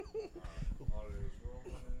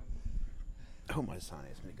hope my son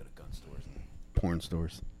asks me to go to gun stores and porn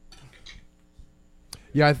stores.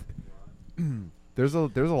 Yeah, there's a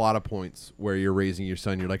lot of points where you're raising your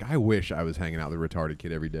son. You're like, I wish I was hanging out with a retarded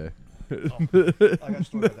kid every day. I got a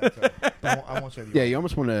story about that too. I won't say. Yeah, you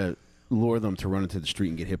almost want to lure them to run into the street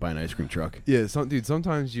and get hit by an ice cream truck. Yeah, dude,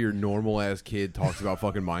 sometimes your normal ass kid talks about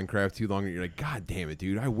fucking Minecraft too long, and you're like, God damn it,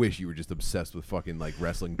 dude! I wish you were just obsessed with fucking like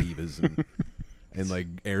wrestling divas and like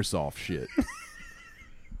airsoft shit.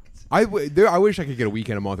 I wish I could get a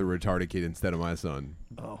weekend a month with a retarded kid instead of my son.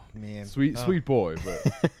 Oh man, Sweet boy,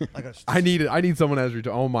 but I I need someone as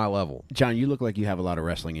on my level. John, you look like you have a lot of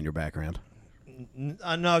wrestling in your background.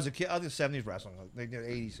 No, as a kid, I was 70s wrestling, like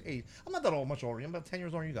 80s. I'm not that much older. I'm about 10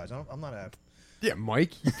 years older than you guys. I'm not a. Yeah,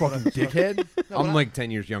 Mike, you fucking dickhead. No, I'm but like 10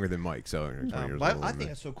 years younger than Mike, so 20 years But older I than think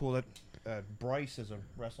me. it's so cool that Bryce is a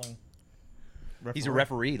wrestling. He's a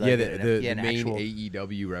referee. Like Yeah, the an main actual,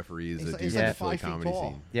 AEW referee is He's the like- dude he's like that's for the 5 feet comedy tall.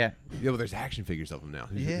 scene. Yeah. Yeah, well, there's action figures of him now.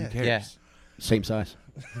 Yeah. Who cares? Yeah. Same size.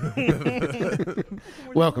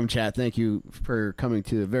 Welcome, chat. Thank you for coming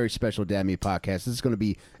to a very special Dad Me podcast. This is going to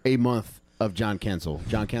be a month of John Kensel.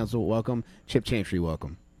 John Kensel, welcome. Chip Chantry,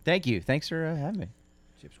 welcome. Thank you. Thanks for having me.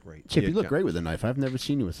 Chip's great. Chip, Yeah, you look John. great with a knife. I've never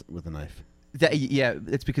seen you with a knife. Yeah,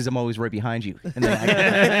 it's because I'm always right behind you. And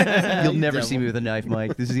then you'll never see me with a knife,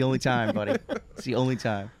 Mike. This is the only time, buddy. It's the only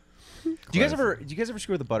time. Do you guys ever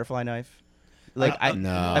screw with a butterfly knife? Like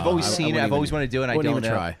No, I've always I seen it. wouldn't I've always even- wanted to do it. And I wouldn't don't even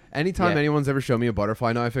know. try. Anytime Yeah. anyone's ever shown me a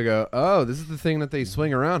butterfly knife, I go, oh, this is the thing that they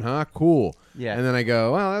swing around, huh? Cool. Yeah. And then I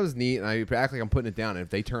go, well, that was neat. And I act like I'm putting it down. And if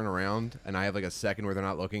they turn around and I have like a second where they're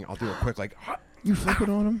not looking, I'll do a quick like, You flip it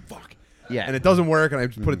on him? fuck. Yeah. And it doesn't work. And I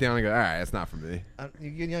just put it down and go, all right, that's not for me.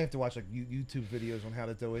 You have to watch like YouTube videos on how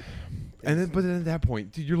to do it. But then at that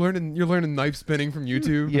point, dude, you're learning knife spinning from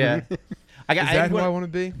YouTube. Yeah. Is that who I want to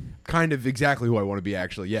be? Kind of exactly who I want to be,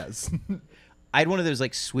 actually. Yes. I had one of those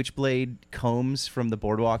like switchblade combs from the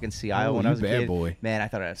boardwalk in Seattle Oh, when you I was a bad kid. boy. Man, I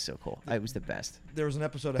thought it was so cool. It was the best. There was an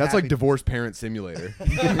episode of That's Happy like divorced parent simulator.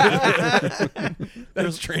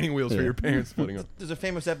 That's training wheels for your parents splitting up. There's a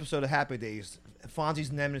famous episode of Happy Days.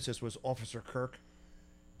 Fonzie's nemesis was Officer Kirk.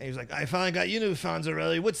 And he was like, I finally got you new,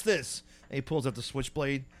 Fonzarelli. What's this? And he pulls out the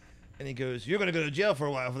switchblade. And he goes, you're going to go to jail for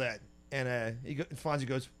a while for that. And Fonzie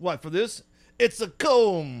goes, what, for this? It's a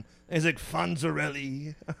comb. And he's like,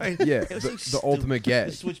 Fonzarelli. Right? Yeah, It was the so ultimate gag.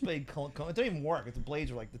 The switchblade comb. It didn't even work. The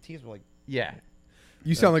blades were like, the teeth were like, Yeah.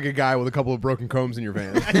 You sound like a guy with a couple of broken combs in your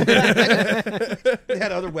van. they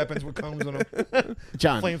had other weapons with combs on them.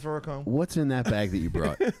 John, Flamethrower comb. what's in that bag that you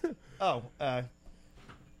brought? Oh,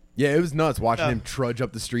 Yeah, it was nuts watching him trudge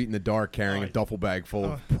up the street in the dark carrying a duffel bag full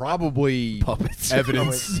of probably Puppets.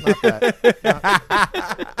 evidence. not that.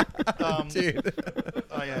 Dude.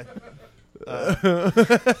 Oh yeah.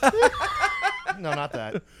 No, not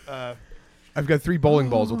that. I've got 3 bowling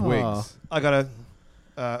balls with wigs. I got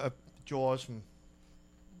a Jaws from.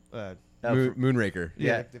 Moonraker.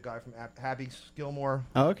 Yeah. The guy from Happy Gilmore.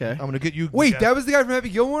 Oh, okay. I'm gonna get you. Wait, McGavin. that was the guy from Happy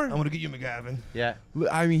Gilmore? I'm gonna get you, McGavin. Yeah.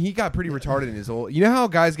 I mean, he got pretty retarded in his old. You know how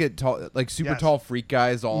guys get tall, like super Yes. tall freak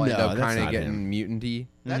guys all end No, up that's kind of not getting him. mutanty?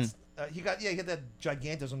 That's he got that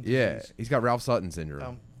gigantism. Yeah, Disease. he's got Ralph Sutton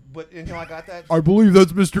syndrome. But you know I got that. I believe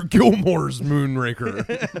that's Mr. Gilmore's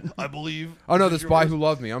Moonraker. I believe. Oh no, This the is Spy yours. Who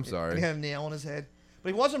Loved Me. I'm He sorry. had a nail in his head, but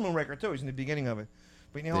he was a Moonraker too. He's in the beginning of it.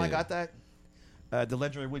 But you know how I Yeah. got that? The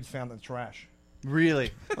legendary woods found in the trash.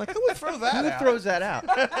 Really? Like who would throw that Who out? throws that out?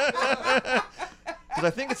 Because I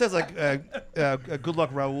think it says like "Good Luck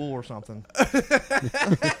Raoul" or something.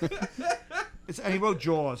 And he wrote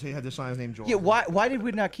Jaws. He had to sign his name Jaws. Yeah. Why did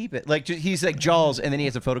we not keep it? Like he's like Jaws, and then he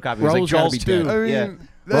has a photocopy. He's like Raoul's gotta Jaws be 2. dead. I mean, Yeah.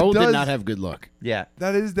 that Raul does, did not have good luck. Yeah.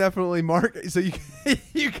 That is definitely Mark. So you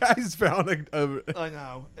you guys found I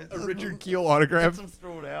know. a Richard Keel autograph. Let's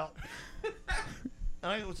throw it out.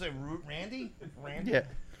 I would say Randy. Yeah.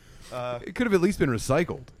 It could have at least been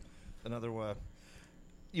recycled. Another.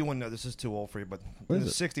 You wouldn't know. This is too old for you, but What in the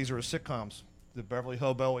is '60s there were sitcoms. The Beverly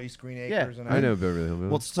Hobo, East Green Yeah, Acres, and I know Beverly Hillbillies.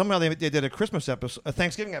 Well, somehow they did a Christmas episode, a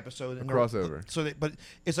Thanksgiving episode, and crossover. But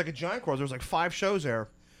it's like a giant crossover. There's like 5 shows there,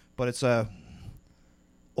 but it's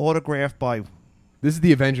autographed by. This is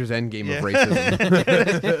the Avengers Endgame Yeah. of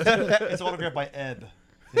racism. It's autographed by Ebb.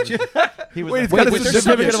 He was Wait, like- it's got a Wait, there's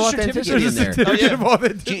certificate a of certificate authenticity in there. Oh, yeah. Of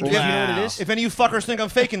authenticity. Do you know what it is? if any of you fuckers think I'm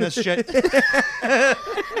faking this shit,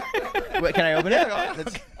 Wait, can I open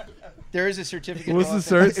it? There is a certificate. What's of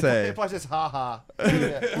the cert say? if I says ha ha,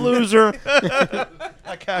 loser,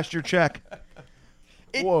 I cashed your check.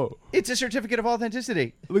 Whoa! It's a certificate of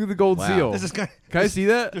authenticity. Look at the gold Wow. seal. This is kind Can I see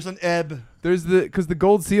that? There's an ebb. There's because the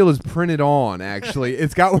gold seal is printed on. Actually,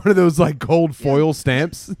 it's got one of those like gold foil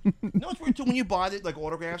stamps. You know what's weird too? When you buy it, like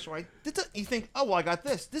autographs, right? You think, oh, well, I got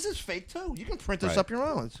this. This is fake too. You can print this Right. up your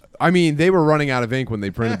own. I mean, they were running out of ink when they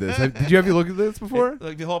printed this. Did you have you look at this before?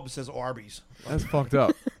 Like the hope it says Arby's. That's fucked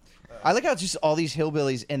up. I like how it's just all these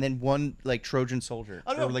hillbillies and then one like Trojan soldier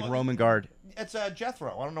Oh, no, or like well, Roman guard. It's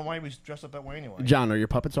Jethro. I don't know why he was dressed up that way anyway. John, are your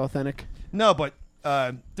puppets authentic? No, but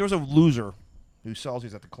there was a loser who sells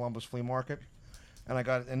these at the Columbus Flea Market, and I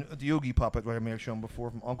got the Oogie puppet, what I may have shown before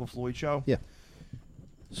from Uncle Floyd Show. Yeah.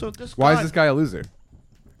 So this Why guy, is this guy a loser?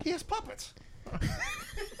 He has puppets.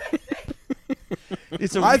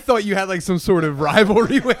 I thought you had like some sort of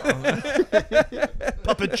rivalry with.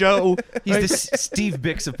 Puppet Joe. He's the Steve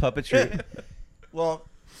Bix of puppetry. Well,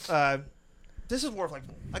 this is worth like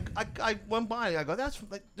I went by and I go, that's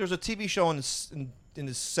like there's a TV show in the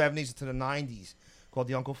 70s to the 90s called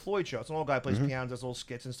the Uncle Floyd Show. It's an old guy who plays piano, does little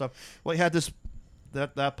skits and stuff. Well, he had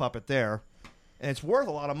that puppet there, and it's worth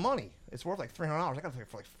a lot of money. It's worth like $300. I got it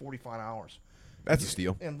for like 45 hours. That's a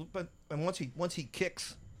steal. And once he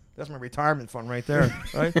kicks, that's my retirement fund right there,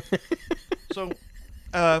 right? So,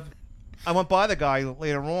 I went by the guy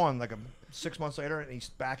later on, like 6 months later, and he's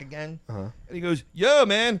back again. And he goes, "Yo,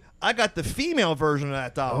 man, I got the female version of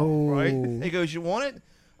that doll, right?" And he goes, "You want it?"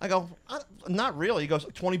 I go, "Not really." He goes,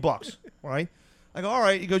 "$20, right?" I go, "All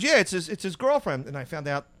right." He goes, "Yeah, it's his girlfriend," and I found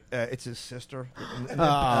out it's his sister in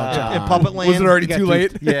Puppet Land. Was it already too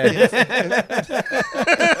late? Yeah.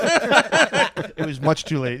 It was much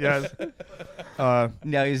too late. Yeah.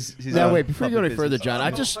 Now he's Now, on wait, before you go puppet any further, business. John,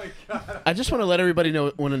 I just want to let everybody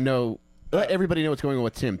know. Let everybody know what's going on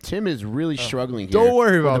with Tim. Tim is really struggling here. Don't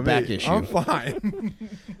worry with about the back me. issue. I'm fine.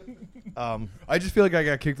 I just feel like I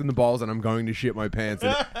got kicked in the balls and I'm going to shit my pants.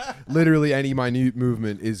 And literally any minute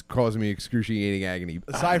movement is causing me excruciating agony.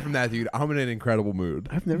 Aside from that, dude, I'm in an incredible mood.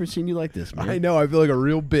 I've never seen you like this, man. I know. I feel like a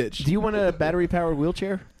real bitch. Do you want a battery-powered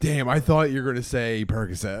wheelchair? Damn, I thought you were going to say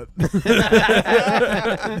Percocet.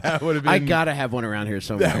 That would have been. I gotta have one around here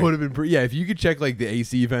somewhere. That would have been yeah, if you could check like the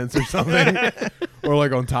AC vents or something, or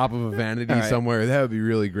like on top of a vanity All right. somewhere, that would be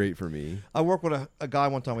really great for me. I worked with a guy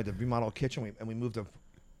one time. We had to remodel a kitchen, and we moved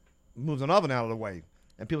an oven out of the way.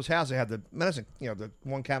 And people's houses they had the medicine, the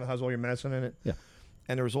one cabinet has all your medicine in it. Yeah.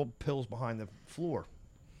 And there was old pills behind the floor.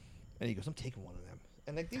 And he goes, "I'm taking one of them."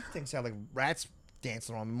 And like these things have like rats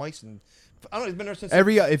dancing on mice, and I don't know. It's been there since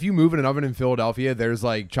If you move in an oven in Philadelphia, there's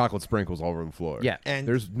like chocolate sprinkles all over the floor. Yeah. And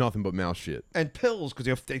there's nothing but mouse shit. and pills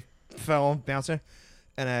because they fell bouncing.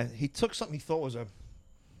 And he took something he thought was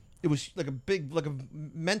it was like a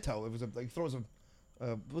Mento. It was he thought it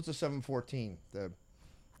was what's a 714? The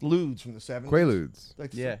Ludes from the 70s. Quaaludes.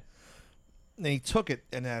 Like, Yeah. And he took it,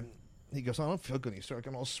 and he goes, "I don't feel good." And he started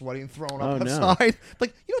getting all sweaty and throwing Oh, up no. outside.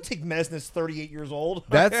 Like, you don't take medicine that's 38 years old.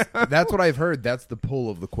 That's what I've heard. That's the pull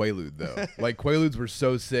of the Quaalude, though. Like Quaaludes were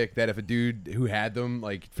so sick that if a dude who had them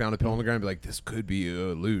like found a pill on the ground, and be like, "This could be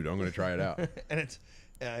a lude. I'm gonna try it out." And it's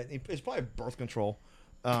probably birth control.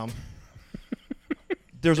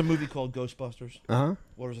 There's a movie called Ghostbusters. Uh-huh.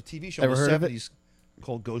 Well, there's a TV show Ever in the heard of it? 70s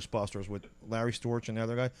called Ghostbusters with Larry Storch and the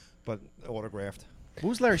other guy, but autographed. What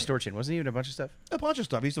was Larry Storch in? Wasn't he in a bunch of stuff? A bunch of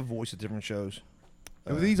stuff. He's the voice of different shows.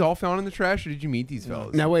 Were these all found in the trash, or did you meet these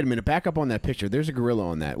fellas? Now wait a minute. Back up on that picture. There's a gorilla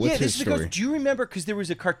on that. What's yeah, his this is story? the Ghost. Do you remember? Because there was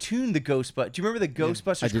a cartoon, the Ghostbusters. Do you remember the I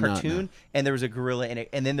Ghostbusters do not cartoon? know. And there was a gorilla in it,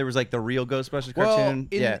 and then there was like the real Ghostbusters Well, cartoon.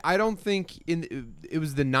 Yeah. I don't think it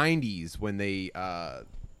was the '90s when they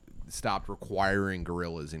stopped requiring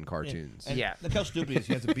gorillas in cartoons. And Yeah. Look how stupid he is.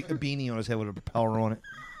 He has a beanie on his head with a propeller on it.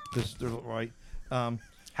 Just right.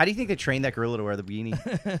 How do you think they trained that gorilla to wear the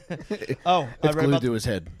beanie? Oh, It's glued to his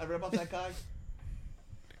head. I read about that guy.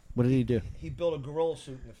 What did he do? He built a gorilla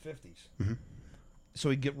suit in the 50s. So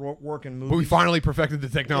he'd get work in movies. But we finally perfected the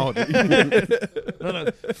technology. No,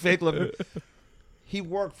 fake looking. He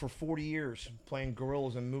worked for 40 years playing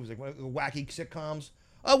gorillas in movies, like wacky sitcoms.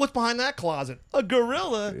 Oh, what's behind that closet? A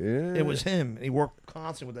gorilla. Yeah. It was him. And he worked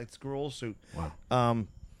constantly with that gorilla suit. Wow.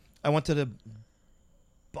 I went to the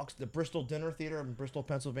Bristol Dinner Theater in Bristol,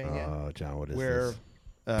 Pennsylvania, Oh, John, what is where,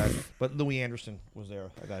 this? but Louis Anderson was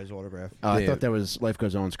there. I got his autograph. Oh, I Yeah. thought that was Life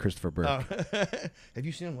Goes On's Christopher Burke. Have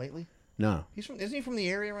you seen him lately? No. Isn't he from the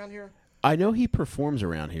area around here? I know he performs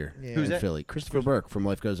around here Yeah. in Who's that? Philly. Christopher Burke from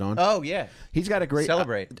Life Goes On. Oh yeah. He's got a great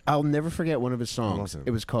Celebrate. I'll never forget one of his songs. Awesome.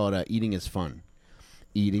 It was called "Eating Is Fun."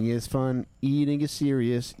 Eating is fun. Eating is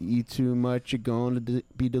serious. Eat too much, you're going to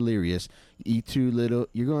be delirious. Eat too little,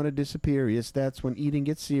 you're going to disappear. Yes, that's when eating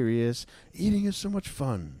gets serious. Eating is so much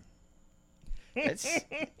fun.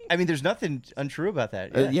 I mean, there's nothing untrue about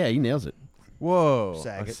that. Yeah, he nails it. Whoa.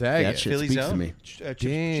 Saget. A Saget. That shit Philly speaks to zone. me. Chip's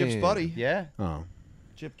Damn. buddy. Yeah. Oh.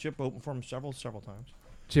 Chip opened for him several times.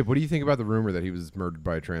 Chip, what do you think about the rumor that he was murdered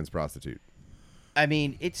by a trans prostitute? I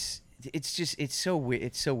mean, it's just it's so weird.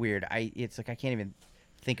 It's so weird. It's like I can't even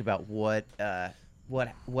think about what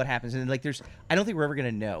happens. And like I don't think we're ever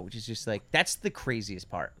gonna know. Which is just like that's the craziest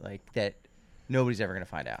part. Like that nobody's ever gonna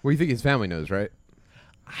find out. Well, you think his family knows, right?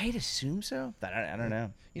 I'd assume so. But I don't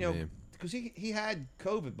know. You know, Yeah. because he had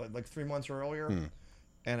COVID, but like 3 months earlier.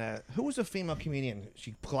 And who was a female comedian?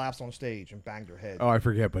 She collapsed on stage and banged her head. Oh, I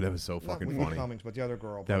forget, but it was so Not fucking Whitney funny. Cummings, but the other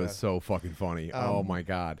girl. That but, was so fucking funny. Oh my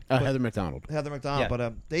god. Heather McDonald. Heather McDonald.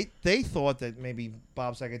 Yeah. But they thought that maybe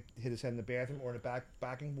Bob Saget hit his head in the bathroom or in the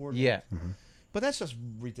backing board. Yeah. But that's just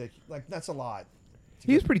ridiculous. Like that's a lot.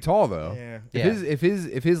 He was pretty tall though. Yeah. If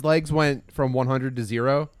his legs went from 100 to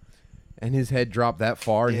 0, and his head dropped that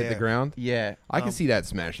far and hit the Yeah. ground, Yeah. I can see that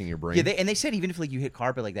smashing your brain. Yeah. They said even if like you hit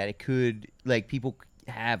carpet like that, it could like people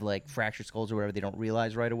have like fractured skulls or whatever they don't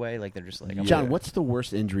realize right away. Like they're just like I'm John, Yeah. what's the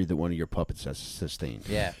worst injury that one of your puppets has sustained?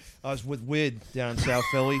 Yeah. I was with Wid down in South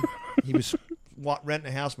Philly. He was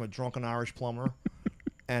renting a house from a drunken Irish plumber,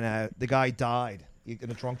 and the guy died in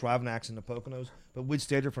a drunk driving accident in the Poconos. But Wid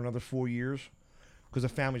stayed there for another 4 years because the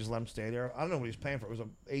family just let him stay there. I don't know what he was paying for. It was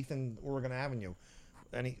on 8th and Oregon Avenue,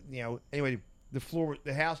 and anyway,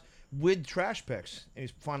 the house with trash picks, and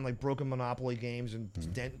he's finding like broken Monopoly games and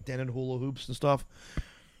dented hula hoops and stuff.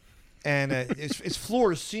 And it's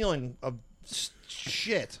floor to ceiling of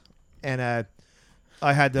shit. And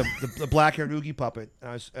I had the black-haired Oogie puppet,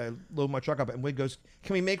 and I was loading my truck up, and Wade goes,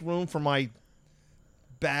 "Can we make room for my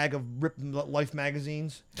bag of ripped Life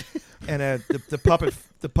magazines?" And the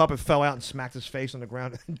puppet fell out and smacked his face on the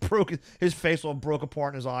ground and broke his face all broke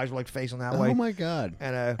apart, and his eyes were like facing that way. Oh my God!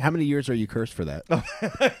 And How many years are you cursed for that?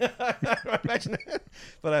 imagine that.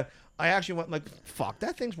 But I actually went like, fuck,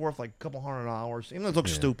 that thing's worth like a couple $100, even though it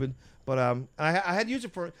looks stupid. But I had used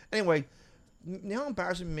it for anyway. Now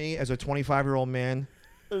embarrassing me as a 25-year-old man,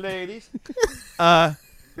 ladies,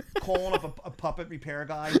 calling up a puppet repair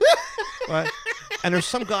guy, right? And there's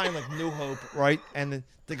some guy in like New Hope, right? And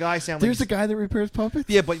the guy sounds like There's a guy that repairs puppets.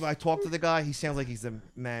 yeah, but when I talk to the guy, he sounds like he's the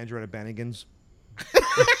manager at a Bennigan's.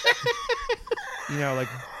 Like,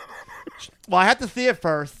 well, I had to see it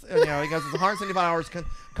first. He goes, it's $175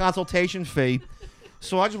 consultation fee.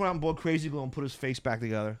 So I just went out and bought Crazy Glue and put his face back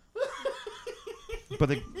together. But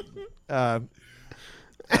no.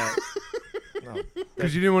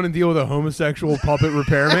 Because you didn't want to deal with a homosexual puppet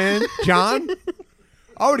repairman, John?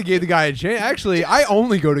 I would have gave the guy a chance. Actually, I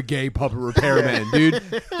only go to gay puppet repairmen, dude.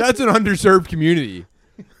 That's an underserved community.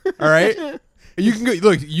 All right? You can go,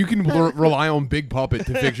 look. You can rely on Big Puppet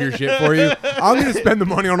to fix your shit for you. I'm gonna spend the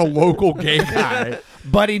money on a local gay guy.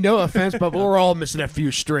 Buddy, no offense, but we're all missing a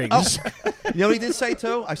few strings. You know what he did say,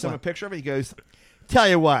 too? I sent him a picture of it. He goes, tell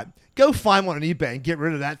you what, go find one on eBay and get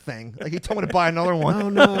rid of that thing. Like, he told me to buy another one. Oh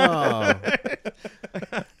no!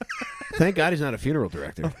 Thank God he's not a funeral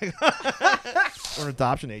director. Or an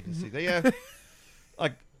adoption agency. They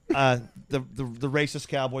like the racist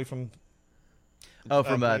cowboy from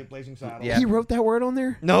Blazing Saddles. yeah. He wrote that word on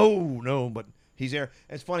there. No, but he's there.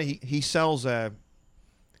 And it's funny. He sells what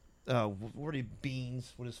are they,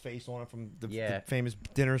 beans with his face on it from the famous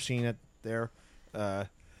dinner scene at there.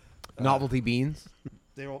 Novelty beans.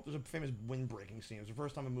 There's a famous wind-breaking scene. It was the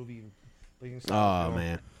first time a movie Blazing Oh Saddles.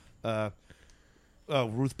 man!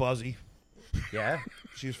 Ruth Buzzy. Yeah.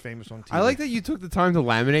 She was famous on TV. I like that you took the time to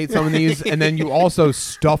laminate some of these, and then you also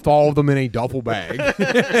stuffed all of them in a duffel bag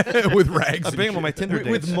with rags. I bring them on my Tinder dates.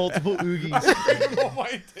 With multiple oogies.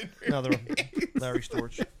 No, they're Larry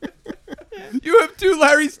Storch. You have 2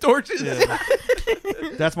 Larry Storches. Yeah.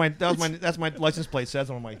 That's my license plate says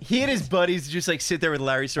on my. He and his buddies just like sit there with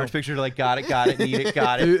Larry Storch picture, like got it, need it,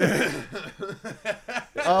 got it.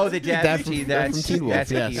 Oh, the dad from Teen Wolf,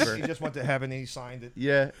 that's a yes. keeper. He just went to heaven and he signed it.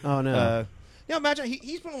 Yeah. Oh no! Imagine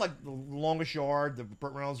he's been on like The Longest Yard, the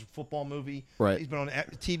Burt Reynolds football movie. Right. He's been on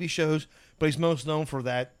TV shows, but he's most known for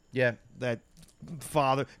that Yeah.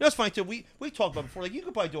 father. That's funny too. We talked about it before. Like you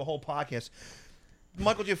could probably do a whole podcast.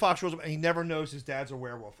 Michael J. Fox shows up and he never knows his dad's a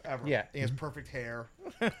werewolf ever. Yeah. He has perfect hair.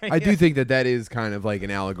 I do think that is kind of like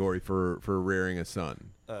an allegory for rearing a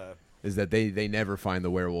son. Is that they never find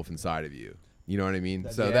the werewolf inside of you. You know what I mean?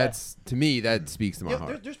 So that's, to me, that speaks to my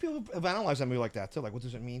heart. There's people who have analyzed that movie like that too. Like, what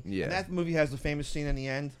does it mean? Yeah. And that movie has the famous scene in the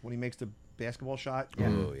end when he makes the basketball shot. Yeah.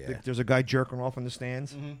 Oh, yeah. There's a guy jerking off in the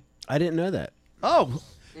stands. I didn't know that. Oh,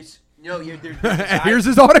 Here's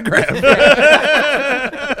his autograph.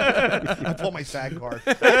 I pulled my SAG card.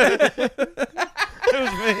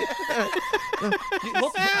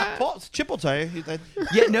 Chip will tell you.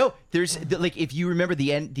 Yeah, no. There's like if you remember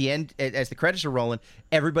the end as the credits are rolling,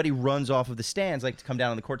 everybody runs off of the stands like to come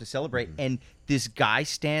down on the court to celebrate, and this guy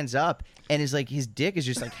stands up and is like his dick is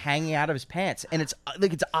just like hanging out of his pants, and it's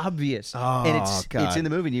like it's obvious, and it's God. in the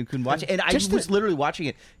movie, and you can watch it. And I was literally watching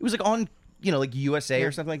it. It was like on. Like USA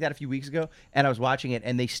or something like that a few weeks ago, and I was watching it,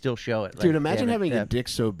 and they still show it. Like, Dude, imagine having a a dick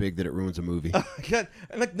so big that it ruins a movie. God,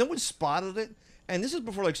 and like no one spotted it. And this is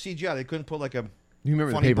before like CGI. They couldn't put like a. You remember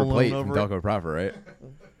the funny paper balloon plate over from it. Delco Proper, right?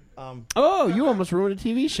 Oh, you almost ruined a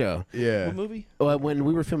TV show. Yeah. What movie? When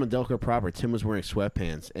we were filming Delco Proper, Tim was wearing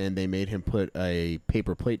sweatpants, and they made him put a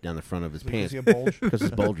paper plate down the front of his pants he a bulge? because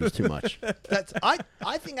his bulge was too much. That's I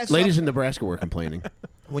think that's Ladies in Nebraska were complaining.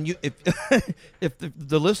 when you if if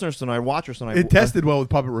the listeners tonight, watchers tonight, It tested well with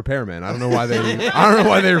Puppet Repairman. I don't know why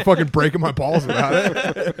they were fucking breaking my balls about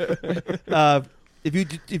it.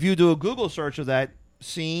 if you do a Google search of that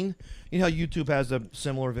scene, you know how YouTube has the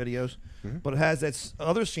similar videos, but it has that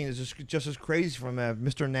other scene is just as crazy from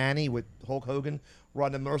Mr. Nanny with Hulk Hogan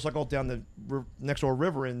riding a motorcycle down the next door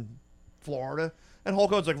river in Florida, and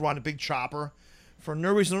Hulk Hogan's like riding a big chopper for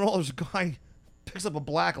no reason at all. There's a guy picks up a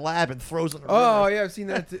black lab and throws it in the Oh river. yeah, I've seen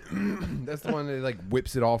that. That's the one that like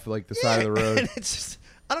whips it off like the side of the road. And it's just,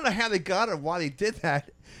 I don't know how they got it, or why they did that,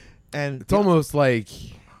 and It's almost like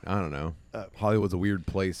I don't know. Hollywood's a weird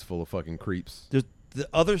place full of fucking creeps. there's the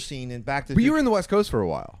other scene in Back to the But you Future. were in the West Coast for a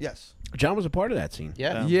while. Yes. John was a part of that scene.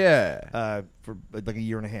 Yeah. Yeah. For like a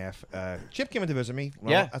year and a half. Chip came in to visit me.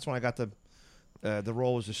 Well, Yeah. That's when I got the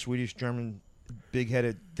role as a Swedish German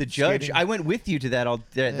big-headed The judge. skating. I went with you to that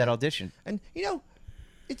that audition. And you know,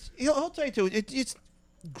 I'll tell you too. It's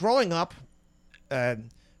growing up.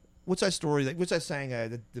 What's that story? What's that saying?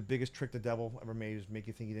 The biggest trick the devil ever made is make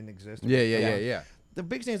you think he didn't exist. Yeah. The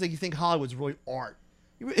big thing is that you think Hollywood's really art.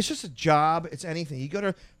 It's just a job. It's anything. You go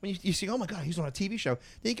to when you see, oh my God, he's on a TV show.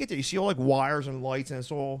 Then you get there, you see all like wires and lights, and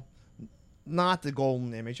it's all not the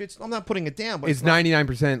golden image. I'm not putting it down, but It's not-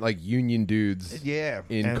 99% like union dudes Yeah,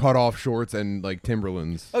 in and- cut off shorts and like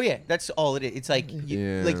Timberlands. Oh yeah, that's all it is. It's like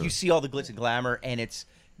Yeah. you see all the glitz and glamour, and it's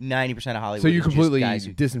 90% of Hollywood. So you is just completely guys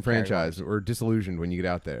who disenfranchised or disillusioned when you get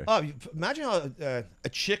out there. Oh, imagine how a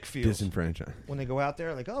chick feels Disenfranchised. when they go out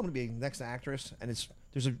there. Like, oh, I'm gonna be the next actress, and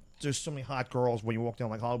there's so many hot girls when you walk down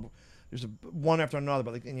like Hollywood. There's one after another,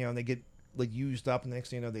 but like and they get like used up, and the next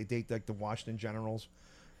thing you know, they date like the Washington Generals.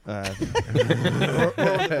 Or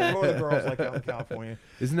the girls like out in California.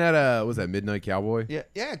 Isn't that was that Midnight Cowboy? Yeah,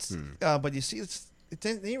 it's. But you see,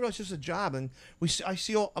 then you realize it's just a job, and I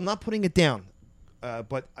see all. I'm not putting it down,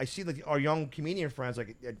 but I see like our young comedian friends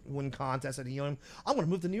like win contests at Helium. I'm going to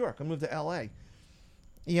move to New York. I'm going to move to L.A.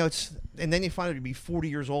 You know, and then you find out you'd be 40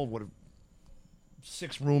 years old with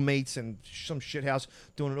 6 roommates and some shit house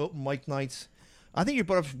doing open mic nights. I think you're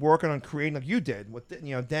better working on creating like you did with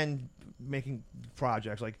then making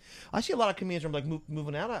projects. Like I see a lot of comedians are like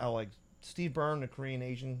moving out of like Steve Byrne, the Korean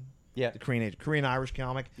Asian, Yeah. the Korean Irish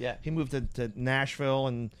comic. Yeah. He moved to Nashville,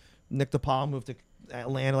 and Nick DePaul moved to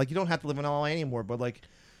Atlanta. Like you don't have to live in LA anymore, but like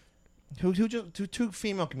two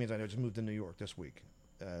female comedians I know just moved to New York this week,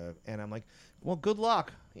 and I'm like, well, good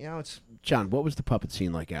luck. You know, it's John, what was the puppet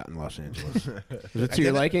scene like out in Los Angeles? Was it to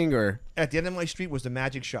your liking, or? at the end of my street was the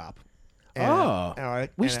Magic Shop. And, Oh, all right,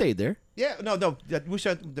 we and, stayed there. Yeah, no, we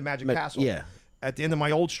said the Magic Castle. Yeah. At the end of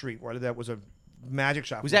my old street, where that was a magic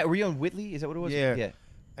shop. Was that were you on Whitley? Is that what it was? Yeah. Yeah.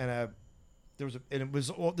 And there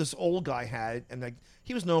was this old guy had it, and like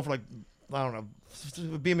he was known for like I don't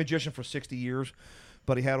know, be a magician for 60 years,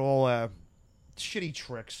 but he had all shitty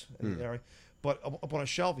tricks. But up on a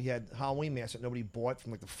shelf, he had Halloween masks that nobody bought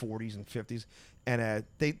from like the 40s and 50s, and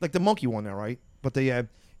they like the monkey one there, right? But they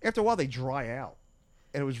after a while they dry out,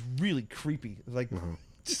 and it was really creepy. It was like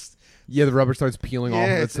just. Yeah, the rubber starts peeling off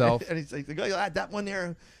of itself. And he's like, that one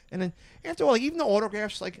there. And then after all, like, even the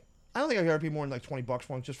autographs, like, I don't think I've ever paid more than like $20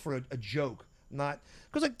 for one just for a joke. Not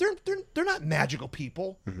because like they're not magical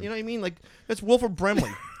people. You know what I mean? Like that's Wilford Brimley.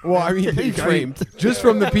 Well, I mean, framed. just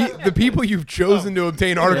from the people you've chosen to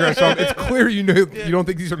obtain autographs from, it's clear you don't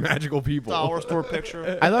think these are magical people. Dollar store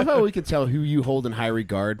picture. I love how we can tell who you hold in high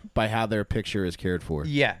regard by how their picture is cared for.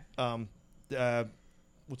 Yeah.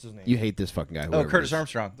 What's his name? You hate this fucking guy. Oh, whoever it Curtis is.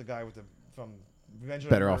 Armstrong. The guy with from Revenge of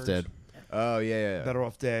Better the Off Nerds. Dead. Oh yeah. Better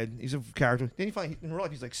Off Dead. He's a character. Then you find in real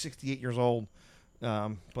life he's like 68 years old,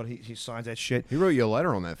 but he signs that shit. He wrote you a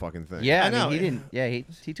letter on that fucking thing. Yeah, I I know. mean, he didn't. Yeah, he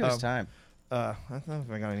took his time. I don't know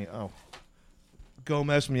if I got any. Oh,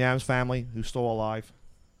 Gomez from the Addams Family, who's still alive.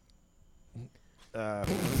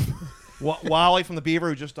 Wally from the Beaver,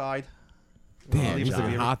 who just died. Damn, Leave he's the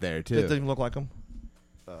looking Beaver. hot there Doesn't too. even look like him.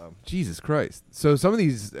 Jesus Christ. So some of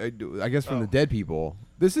these, I guess from the dead people,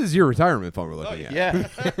 this is your retirement fund we're looking at. Yeah.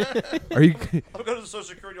 Are you? I'll go to the Social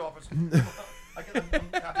Security office. I'm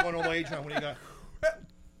happy going all age now. What do you got?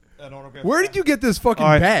 An autograph. Where did you get this fucking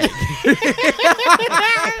All right. bag?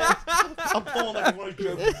 I'm pulling like one of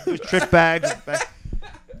those trick bags.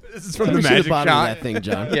 This is from Let the me see the magic bottom of shot. that thing,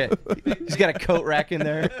 John. Yeah. He's got a coat rack in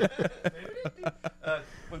there.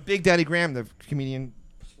 When Big Daddy Graham, the comedian,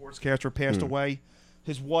 sportscaster, passed away,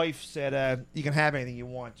 his wife said, "You can have anything you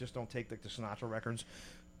want, just don't take like the Sinatra records."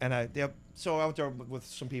 And so I went there with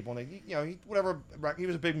some people, and they, whatever. He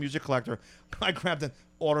was a big music collector. I grabbed an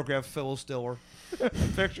autographed Phyllis Diller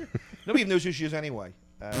picture. Nobody even knows who she is anyway.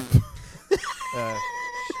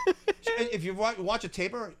 If you watch a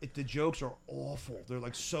tape of her, the jokes are awful. They're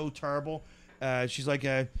like so terrible. She's like,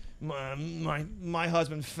 my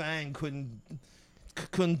husband Fang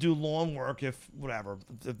couldn't do lawn work if whatever.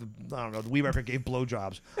 I don't know. The Weed Record gave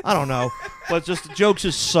blowjobs. I don't know, but just the jokes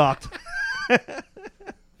just sucked.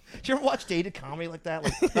 Did you ever watch dated comedy like that?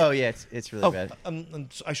 Like, Oh yeah, it's really bad.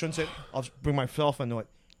 I shouldn't say. I'll bring myself into it.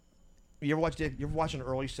 You ever watch an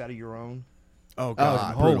early set of your own? Oh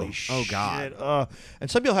God! Holy brutal. shit! Oh God! And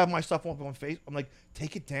some people have my stuff on Facebook. I'm like,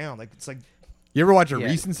 take it down. Like it's like You ever watch a Yeah.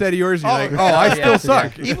 recent set of yours? And you're Oh, like, oh, I yeah, still yeah.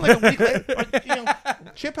 suck. even like a week later.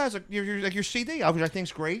 Chip has your CD, which I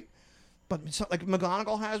think's great. But like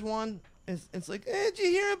McGonagall has one. It's like, did you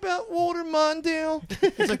hear about Walter Mondale?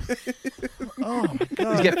 It's like, oh my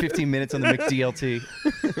god! He's got 15 minutes on the McDLT.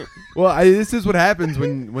 Well, this is what happens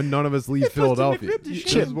when none of us leave Philadelphia. McRib to This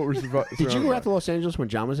shit. is what we're Did you go out to Los Angeles when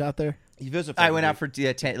John was out there? You visit. I went out for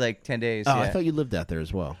 10 days. Oh, yeah. I thought you lived out there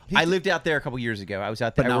as well. I lived out there a couple years ago. I was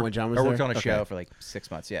out there. But not I worked, when John was I worked there? on a Okay. show for like 6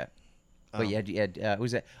 months. Yeah. But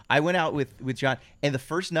I went out with John, and the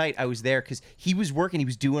first night I was there because he was working. He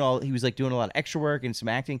was doing a lot of extra work and some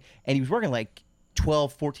acting, and he was working like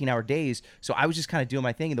 12, 14-hour days. So I was just kind of doing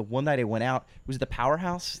my thing. And the one night I went out was the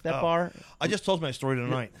Powerhouse, that bar. I just told my story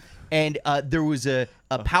tonight. And there was a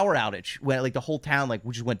power outage when like the whole town like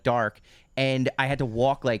just went dark, and I had to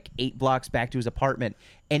walk like 8 blocks back to his apartment,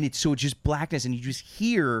 and it's just blackness, and you just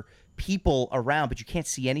hear people around, but you can't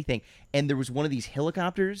see anything. And there was one of these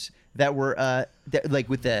helicopters that were like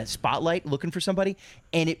with the spotlight looking for somebody,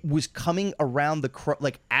 and it was coming around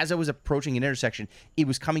like as I was approaching an intersection, it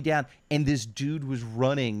was coming down, and this dude was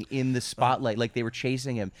running in the spotlight like they were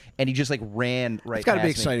chasing him, and he just like ran right. It's got to be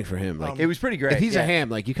past me. exciting for him. Like It was pretty great. if he's yeah. a ham,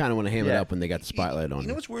 like you kind of want to ham it Yeah. up when they got the spotlight on You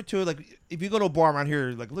know him. what's weird too? Like if you go to a bar around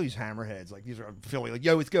here, like look at these hammerheads. Like these are Philly. Like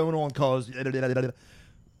yo, what's going on? Cause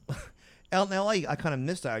out in LA, I kind of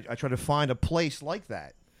missed that. I tried to find a place like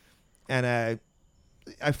that, and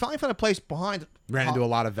I finally found a place behind. Ran into a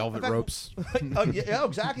lot of velvet In fact, ropes. Oh, yeah,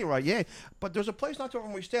 exactly right. Yeah, but there's a place not too far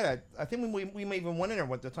from where we stayed at. I think we may even went in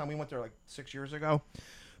there. The time we went there like 6 years ago,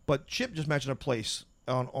 but Chip just mentioned a place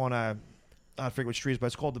on a I forget which street, but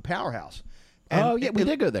it's called the Powerhouse. And Oh yeah, we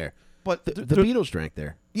did go there. But The there- Beatles drank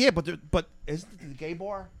there. yeah, but is it the gay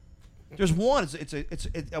bar? There's one.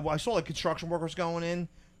 Well, I saw like construction workers going in,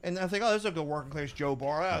 and I think, oh, this is a good working class Joe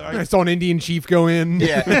bar. I saw an Indian chief go in.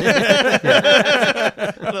 Yeah.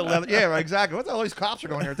 Yeah, right, exactly. What the hell? All these cops are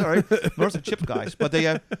going here, too, right? Most of the Chip guys, but they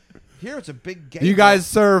here it's a big gay. Do you guys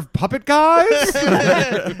serve puppet guys?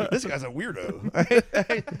 This guy's a weirdo.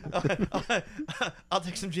 I'll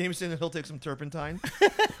take some Jameson and he'll take some turpentine.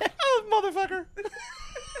 Oh, motherfucker!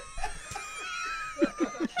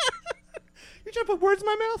 You trying to put words in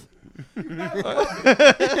my mouth?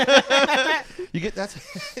 You get that's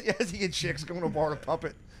yes, you get chicks going to a bar to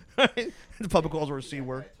puppet. The puppet calls her a C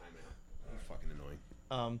word. Fucking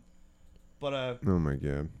annoying. But Oh my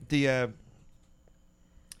god.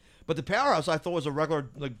 But the Powerhouse I thought was a regular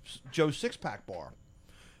like Joe 6-pack bar,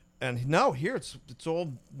 and no, here it's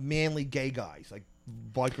all manly gay guys like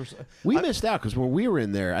bikers. We missed out because when we were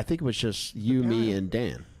in there, I think it was just you, me, and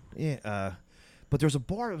Dan. Yeah, but there's a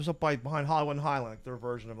bar that was up behind Hollywood and Highland, like their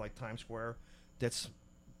version of like Times Square. That's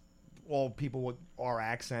all people with our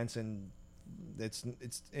accents, and it's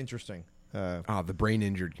interesting. The brain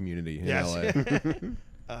injured community in Yes.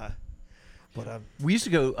 LA. But We used to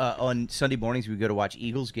go on Sunday mornings. We would go to watch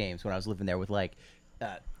Eagles games when I was living there with like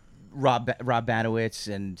Rob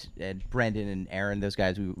Banowitz and Brendan and Aaron. Those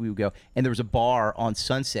guys. We would go, and there was a bar on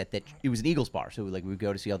Sunset that it was an Eagles bar. So we would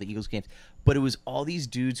go to see all the Eagles games. But it was all these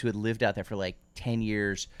dudes who had lived out there for like 10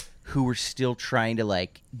 years, who were still trying to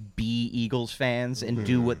like be Eagles fans and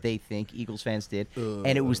do what they think Eagles fans did, and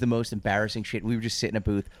it was the most embarrassing shit. We would just sit in a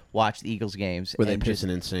booth, watch the Eagles games, Were they and just,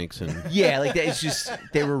 pissing in sinks and yeah, like it's just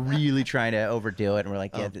they were really trying to overdo it, and we're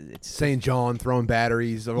like, yeah, it's St. John throwing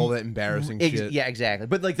batteries, all that embarrassing shit. yeah, exactly.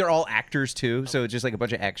 But like they're all actors too, so it's just like a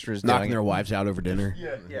bunch of extras knocking doing their it. wives out over dinner?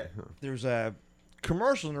 Yeah. There's a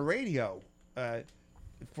commercial on the radio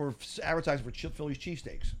for advertising for Philly's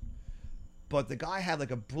cheesesteaks, but the guy had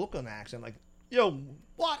like a Brooklyn accent, like, "Yo,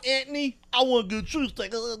 what, Anthony? I want a good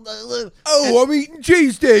cheesesteak." Oh, I'm eating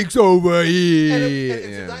cheesesteaks over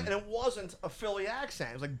here. And it wasn't a Philly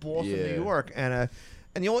accent. It was like Boston, Yeah. New York, and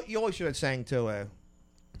you always should have sang to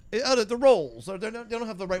the rolls. They don't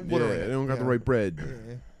have the right water in it. They don't got you the know? right bread.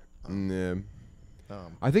 Yeah.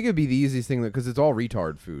 I think it'd be the easiest thing because it's all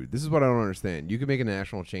retard food. This is what I don't understand. You could make a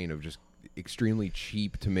national chain of just extremely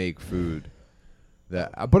cheap to make food.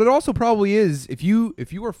 But it also probably is if you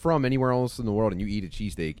were from anywhere else in the world and you eat a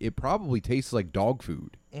cheesesteak, it probably tastes like dog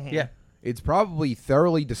food. Yeah. It's probably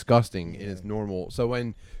thoroughly disgusting in its normal. So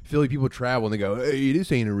when Philly people travel and they go, "Hey, this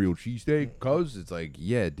ain't a real cheesesteak," cause it's like,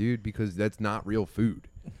 yeah, dude, because that's not real food.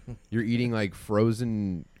 You're eating like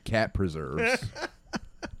frozen cat preserves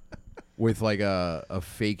with like a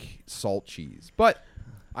fake salt cheese. But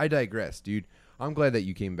I digress, dude. I'm glad that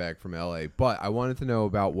you came back from LA, but I wanted to know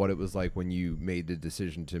about what it was like when you made the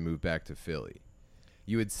decision to move back to Philly.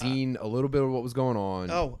 You had seen a little bit of what was going on.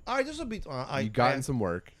 Oh, all right. This will be. You'd gotten some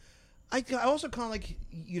work. I also kind of like,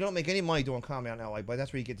 you don't make any money doing comedy out in LA, but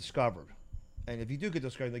that's where you get discovered. And if you do get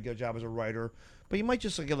discovered, they get a job as a writer. But you might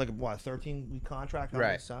just get like a 13-week contract.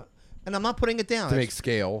 Right. And I'm not putting it down. To make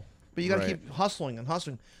scale. But you got to Right. keep hustling and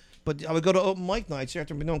hustling. But I would go to open mic nights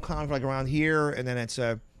after I've been doing comedy like around here, and then it's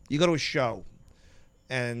you go to a show,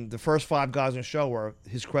 and the first 5 guys in the show are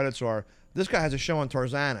his credits are, this guy has a show in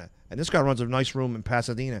Tarzana, and this guy runs a nice room in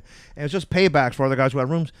Pasadena, and it's just paybacks for other guys who had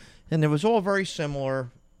rooms, and it was all very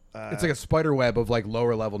similar. It's like a spider web of like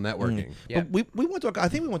lower level networking. Yeah. But we went to I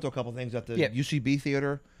think we went to a couple things at the Yeah. UCB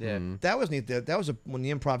theater. Yeah. That was neat. That was when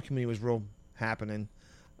the improv community was real happening.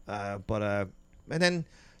 And then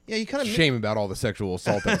you kind of Shame about all the sexual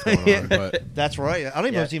assault that's going on. But That's right. I don't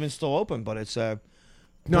even know Yeah. if it's even still open, but it's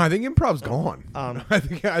no, I think improv's gone. I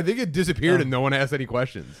think it disappeared and no one asked any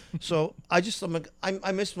questions. so I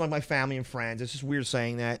miss my family and friends. It's just weird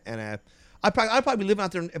saying that, and I'd probably be living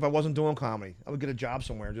out there if I wasn't doing comedy. I would get a job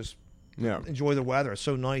somewhere and just Yeah. enjoy the weather. It's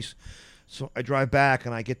so nice. So I drive back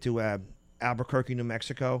and I get to Albuquerque, New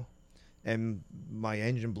Mexico, and my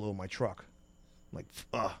engine blew in my truck. I'm like,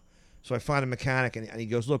 ugh. So I find a mechanic and he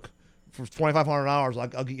goes, "Look, for $2,500,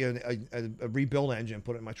 I'll get you a rebuild engine,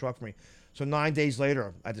 put it in my truck for me." So 9 days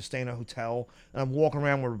later, I had to stay in a hotel, and I'm walking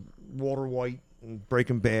around with Walter White and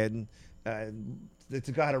Breaking Bad, and the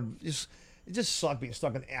guy it just sucked being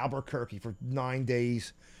stuck in Albuquerque for 9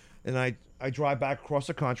 days, and I drive back across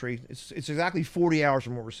the country. It's exactly 40 hours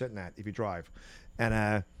from where we're sitting at if you drive,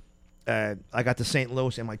 and I got to St.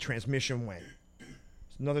 Louis and my transmission went.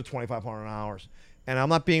 It's another $2,500, and I'm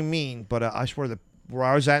not being mean, but I swear that where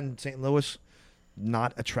I was at in St. Louis,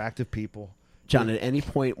 not attractive people. John, at any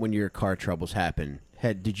point when your car troubles happen,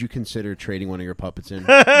 did you consider trading one of your puppets in? for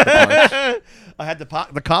parts? I had the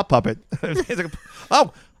cop puppet. It's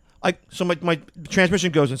like, so my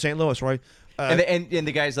transmission goes in St. Louis, right? And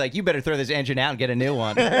the guy's like, "You better throw this engine out and get a new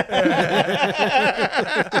one."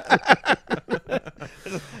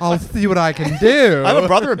 I'll see what I can do. I have a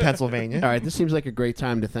brother in Pennsylvania. All right, this seems like a great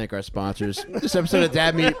time to thank our sponsors. This episode of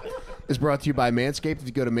Dad Meat is brought to you by Manscaped. If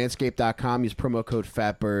you go to manscaped.com, use promo code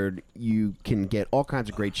FATBIRD, you can get all kinds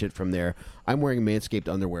of great shit from there. I'm wearing Manscaped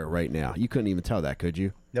underwear right now. You couldn't even tell that, could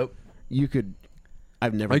you? Nope. You could.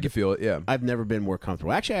 I've never. I can feel it, yeah. I've never been more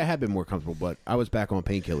comfortable. Actually, I have been more comfortable, but I was back on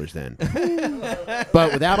painkillers then.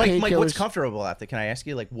 But without Mike, painkillers, what's comfortable after? Can I ask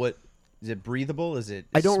you, like, what is it? Breathable? Is it?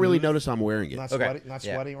 I don't really smooth? notice I'm wearing it. Not Okay. sweaty. Not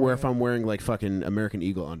Yeah. sweaty. Where if I'm wearing like fucking American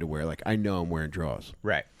Eagle underwear, like I know I'm wearing drawers.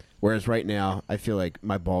 Right. Whereas right now, I feel like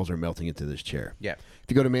my balls are melting into this chair. Yeah. If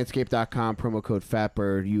you go to manscaped.com, promo code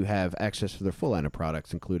FATBIRD, you have access to their full line of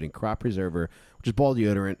products, including Crop Preserver, which is ball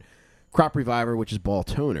deodorant, Crop Reviver, which is ball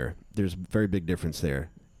toner. There's a very big difference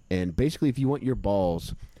there. And basically, if you want your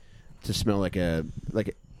balls to smell like a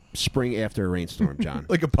spring after a rainstorm, John.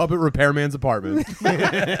 Like a puppet repairman's apartment.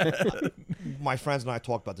 My friends and I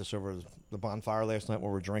talked about this over the bonfire last night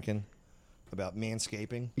when we were drinking about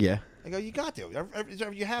manscaping. Yeah. I go, you got to.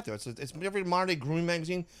 You have to. It's every modern day grooming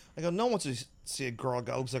magazine. I go, no one wants to see a girl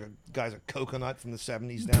go looks like a guy's a coconut from the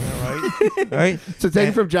 70s down there, right? Right? So take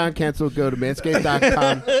it from John Kensel. Go to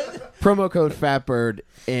manscaped.com, promo code FATBIRD,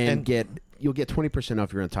 and you'll get 20%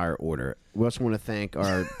 off your entire order. We also want to thank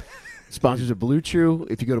our Sponsors of Blue Chew.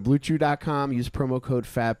 If you go to BlueChew.com, use promo code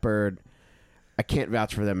FATBIRD. I can't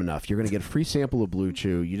vouch for them enough. You're going to get a free sample of Blue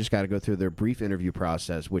Chew. You just got to go through their brief interview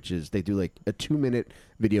process, which is they do like a 2-minute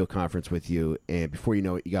video conference with you, and before you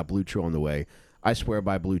know it, you got Blue Chew on the way. I swear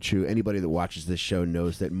by Blue Chew. Anybody that watches this show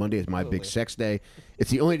knows that Monday is my big sex day. It's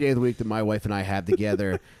the only day of the week that my wife and I have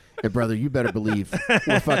together. And, brother, you better believe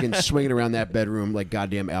we're fucking swinging around that bedroom like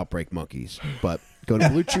goddamn outbreak monkeys. But go to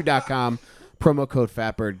BlueChew.com, promo code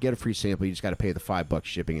FATBIRD, get a free sample. You just got to pay the $5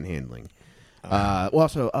 shipping and handling.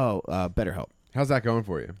 BetterHelp. How's that going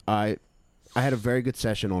for you? I had a very good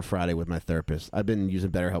session on Friday with my therapist. I've been using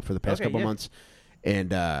BetterHelp for the past couple months.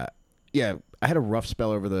 And, I had a rough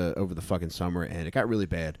spell over the fucking summer, and it got really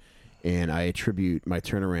bad. And I attribute my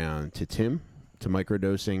turnaround to Tim, to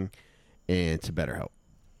microdosing, and to BetterHelp.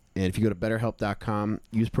 And if you go to BetterHelp.com,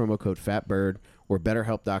 use promo code FATBIRD or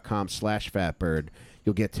BetterHelp.com/FATBIRD,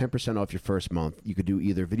 you'll get 10% off your first month. You could do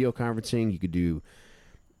either video conferencing, you could do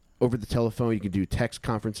over the telephone, you could do text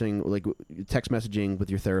conferencing, like text messaging with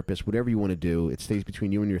your therapist, whatever you want to do. It stays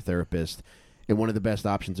between you and your therapist. And one of the best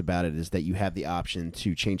options about it is that you have the option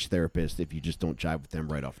to change therapist if you just don't jive with them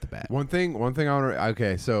right off the bat. One thing I want to.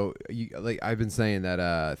 Okay, so I've been saying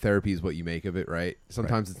that therapy is what you make of it, right?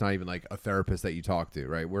 Sometimes it's not even like a therapist that you talk to,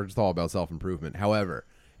 right? We're just all about self-improvement. However,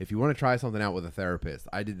 if you want to try something out with a therapist,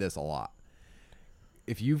 I did this a lot.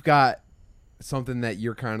 If you've got something that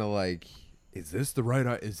you're kind of like, is this the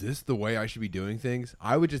way I should be doing things?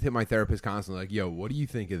 I would just hit my therapist constantly, like, yo, what do you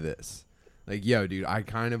think of this? Like, yo, dude, I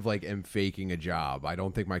kind of like am faking a job. I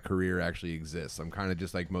don't think my career actually exists. I'm kind of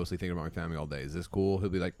just like mostly thinking about my family all day. Is this cool? He'll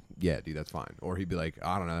be like, yeah, dude, that's fine. Or he'd be like,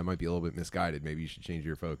 I don't know, that might be a little bit misguided. Maybe you should change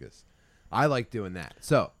your focus. I like doing that.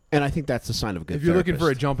 So, and I think that's the sign of a good if you're therapist. looking for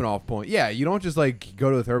a jumping off point, yeah, you don't just like go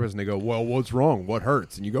to the therapist and they go, well, what's wrong? What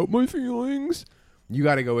hurts? And you go, my feelings. You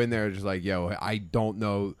got to go in there just like, yo, I don't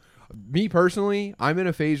know. Me personally, I'm in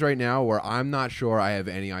a phase right now where I'm not sure I have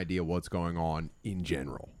any idea what's going on in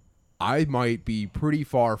general. I might be pretty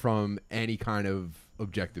far from any kind of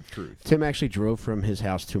objective truth. Tim actually drove from his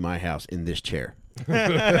house to my house in this chair.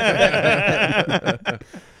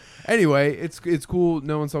 Anyway, it's cool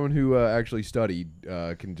knowing someone who actually studied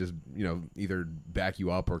can just either back you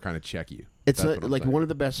up or kind of check you. It's like one of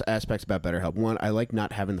the best aspects about BetterHelp. One, I like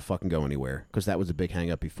not having to fucking go anywhere because that was a big hang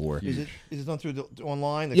up before. Is it done through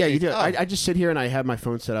online? Yeah, you do. Oh. I just sit here and I have my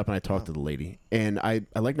phone set up and I talk to the lady. And I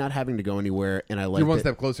like not having to go anywhere. And I like you're one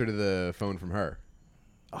step closer to the phone from her.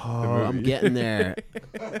 Oh, I'm getting there.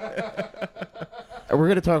 We're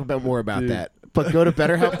going to talk about more about that. But go to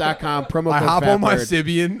BetterHelp.com, promo code I hop on my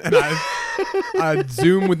FATBIRD. Sybian and I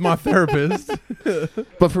Zoom with my therapist.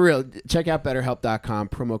 But for real, check out BetterHelp.com,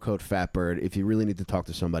 promo code FATBIRD. If you really need to talk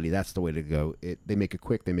to somebody, that's the way to go. They make it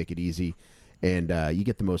quick, they make it easy, and you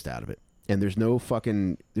get the most out of it. And there's no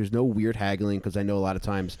weird haggling, because I know a lot of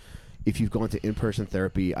times if you've gone to in-person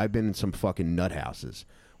therapy, I've been in some fucking nut houses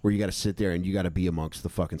where you got to sit there and you got to be amongst the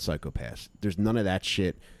fucking psychopaths. There's none of that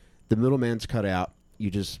shit. The middleman's cut out. You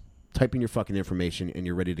just type in your fucking information and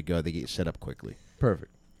you're ready to go. They get you set up quickly. Perfect.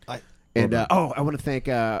 I want to thank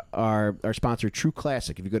our sponsor, True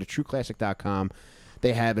Classic. If you go to trueclassic.com,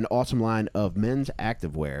 they have an awesome line of men's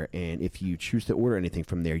activewear, and if you choose to order anything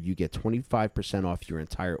from there, you get 25% off your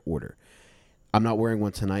entire order. I'm not wearing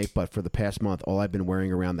one tonight, but for the past month, all I've been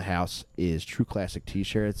wearing around the house is True Classic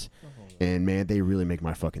T-shirts, and man, they really make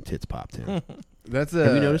my fucking tits pop, Tim. Have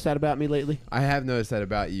you noticed that about me lately? I have noticed that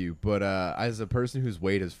about you, but as a person whose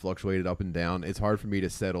weight has fluctuated up and down, it's hard for me to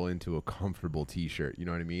settle into a comfortable T-shirt. You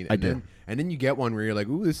know what I mean? And then you get one where you're like,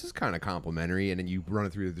 ooh, this is kind of complimentary, and then you run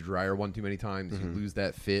it through the dryer one too many times, you lose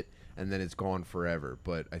that fit, and then it's gone forever.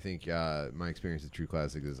 But I think my experience with True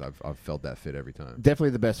Classic is I've felt that fit every time. Definitely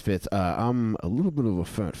the best fits. I'm a little bit of a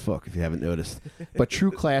fat fuck if you haven't noticed. But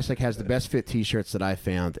True Classic has the best fit T-shirts that I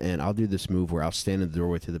found, and I'll do this move where I'll stand in the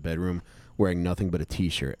doorway to the bedroom wearing nothing but a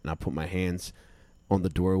T-shirt, and I'll put my hands on the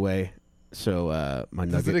doorway so my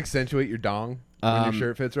nugget... Does it accentuate your dong when your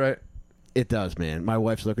shirt fits right? It does, man. My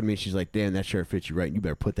wife's looking at me. She's like, damn, that shirt fits you right, and you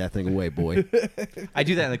better put that thing away, boy. I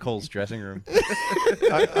do that in the Cole's dressing room.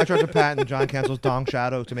 I tried to patent John Cancel's dong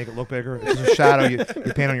shadow to make it look bigger. It's a shadow you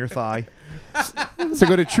paint on your thigh. So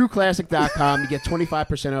go to trueclassic.com. You get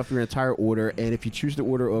 25% off your entire order, and if you choose to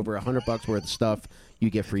order over $100 worth of stuff, you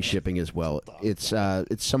get free shipping as well. It's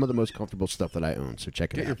some of the most comfortable stuff that I own, so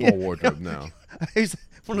check it out. Get your full wardrobe now.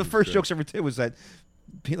 One of the first jokes I ever did was that,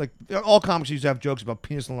 like, all comics used to have jokes about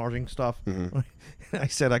penis enlarging stuff. And I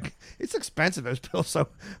said, like, it's expensive, those pills, so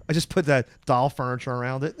I just put that doll furniture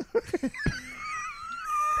around it.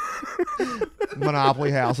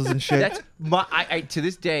 Monopoly houses and shit. That's I to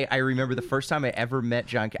this day I remember the first time I ever met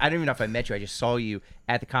John. I don't even know if I met you. I just saw you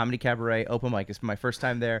at the Comedy Cabaret open mic. It's my first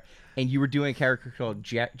time there, and you were doing a character called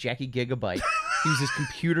Jackie Gigabyte. He was this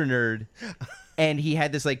computer nerd, and he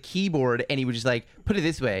had this like keyboard, and he would just like put it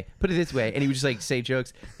this way, and he would just like say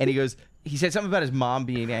jokes, and he goes. He said something about his mom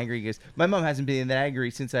being angry. He goes, "My mom hasn't been that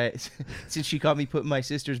angry since she caught me putting my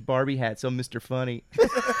sister's Barbie hats on Mr. Funny."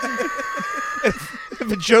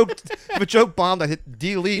 If a joke bombed, I hit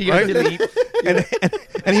delete. You Right? gotta delete.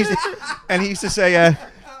 and he used to say,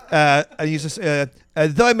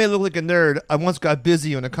 though I may look like a nerd, I once got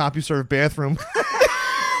busy in a CompuServe bathroom.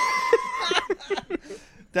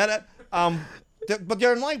 But the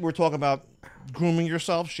other night we were talking about grooming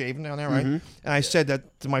yourself, shaving down there, right? And I said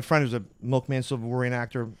that to my friend who's a Milkman Civil War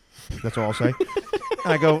reenactor. That's all I'll say.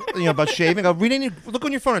 And I go, about shaving. I go, look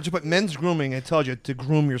on your phone. I just put men's grooming. And it tells you to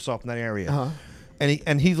groom yourself in that area.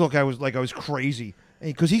 And he looked. I was crazy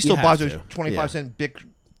because he still You buys have those to. 25-cent big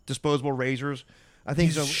disposable razors. I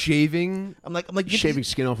think He's so. shaving. I'm like Shaving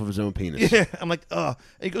skin off of his own penis. Yeah, I'm like, And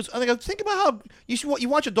he goes, I go, think about how you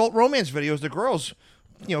watch adult romance videos. The girls,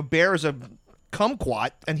 bears a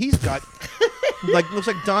kumquat, and he's got looks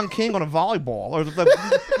like Don King on a volleyball, or looks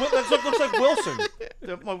like Wilson.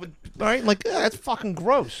 All right, like that's fucking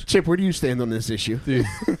gross. Chip, where do you stand on this issue? Dude.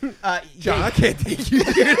 John, Yeah, I can't take you,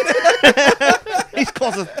 dude. He's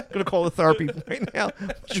gonna call the therapy right now.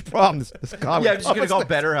 What's your problem? This comedy. I'm just gonna call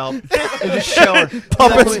BetterHelp and just show her.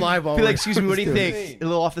 Puppets. Be like, excuse me, what do you think? A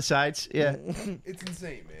little off the sides, yeah, It's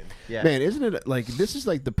insane, man. yeah. Man, isn't it like this is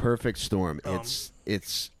like the perfect storm?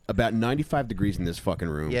 It's about 95 degrees in this fucking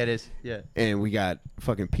room. Yeah, it is. Yeah. And we got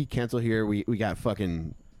fucking Pete Kensel here. We got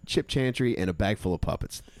fucking Chip Chantry and a bag full of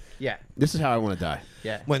puppets. Yeah. This is how I want to die.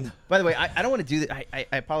 Yeah. When By the way, I don't want to do that. I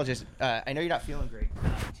apologize. I know you're not feeling great,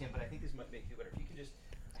 Tim, but I think this might make you better. If you could just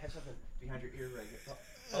have something behind your ear right here.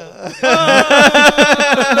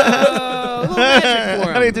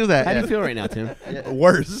 how do you do that? How do you feel right now, Tim?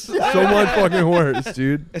 Worse. So much fucking worse,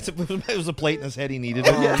 dude. It was a plate in his head he needed.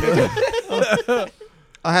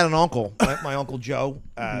 I had an uncle, my uncle Joe.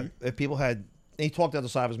 If people had, he talked out the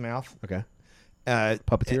side of his mouth. Okay. Puppeteer,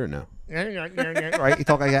 Puppeteer or no? right? He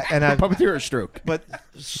talked like that, and Puppeteer or stroke? but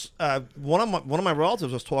one of my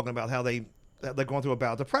relatives was talking about how they're going through a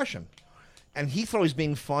bout of depression, and he thought he was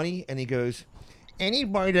being funny, and he goes,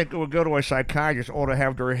 "Anybody that would go to a psychiatrist ought to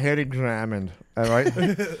have their head examined." All right.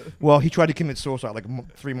 Well, he tried to commit suicide like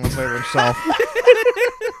 3 months later himself.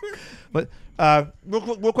 But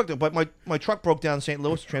real quick though, but my truck broke down in St.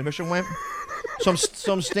 Louis. The transmission went. So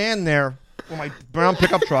I'm standing there with my brown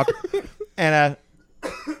pickup truck, and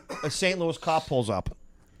a St. Louis cop pulls up,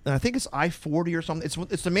 and I think it's I-40 or something.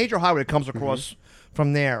 It's the major highway that comes across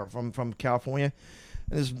from there, from California.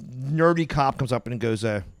 And this nerdy cop comes up and goes,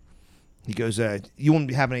 "You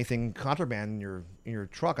wouldn't have anything contraband in your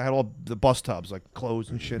truck?" I had all the bus tubs, like clothes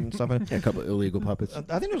and shit and stuff in it. Yeah, a couple of illegal puppets. I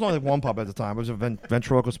think there was only like one pub at the time. It was a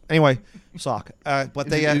ventriloquist. Anyway, sock. But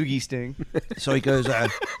they Oogie sting. so he goes, "You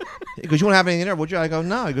want to have anything in there? Would you?" I go,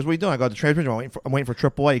 "No." He goes, "What are you doing?" I go, "The transmission. I'm waiting for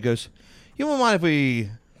AAA." He goes, "You wouldn't mind if we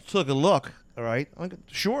took a look?" All right. I go,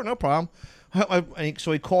 "Sure, no problem."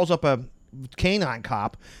 So he calls up a canine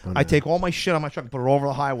cop. Oh, no. I take all my shit on my truck and put it over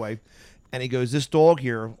the highway, and he goes, "This dog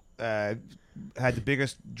here had the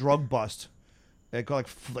biggest drug bust. It got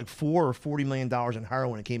like $4 or $40 million in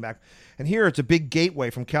heroin and came back. And here it's a big gateway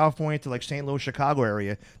from California to like St. Louis, Chicago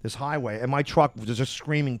area, this highway. And my truck was just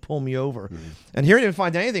screaming, pull me over. And here he didn't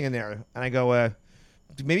find anything in there. And I go,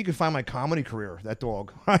 maybe you could find my comedy career, that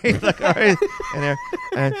dog." Right? Like, all right.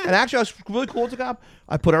 And actually, I was really cool with the cop.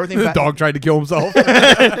 I put everything The back. dog tried to kill himself.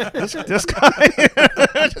 This guy.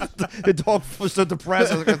 The dog was so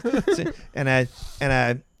depressed.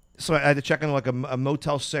 So I had to check in like a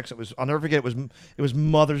Motel 6. I'll never forget. It was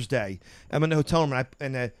Mother's Day. I'm in the hotel room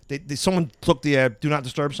and someone took the do not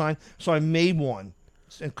disturb sign. So I made one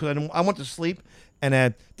because I went to sleep.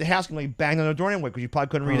 And the house can like banged on the door anyway because you probably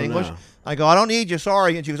couldn't read English. no. I go, "I don't need you,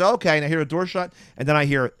 sorry." And she goes, "Okay." And I hear the door shut, and then I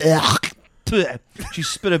hear, she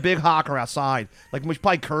spit a big hocker outside, like she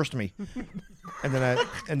probably cursed me. And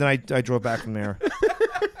then I drove back from there.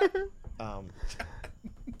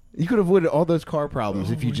 You could have avoided all those car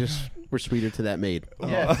problems if you just were sweeter to that maid.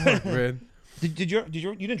 Yeah. Man. You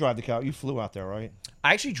didn't drive the car? You flew out there, right?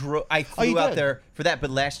 I actually drove. I you flew out did? there for that, but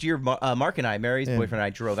last year, Mark and I, Mary's Yeah. boyfriend, and I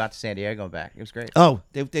drove out to San Diego and back. It was great. Oh,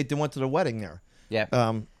 they went to the wedding there. Yeah.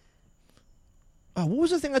 What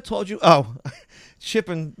was the thing I told you? Oh, Chip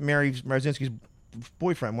and Mary Marzinski's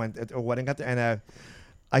boyfriend went at a wedding out there, and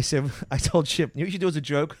I told Chip, you know what you should do as a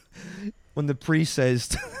joke? when the priest says,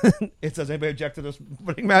 it says, anybody object to this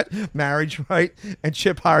wedding marriage, right? And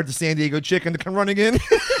Chip hired the San Diego Chicken to come running in.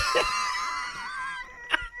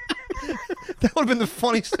 That would have been the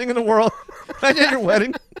funniest thing in the world. Imagine at your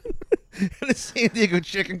wedding, and the San Diego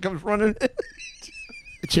Chicken comes running in.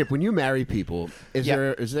 Chip, when you marry people, is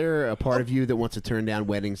Yeah. there a part of you that wants to turn down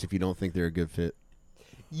weddings if you don't think they're a good fit?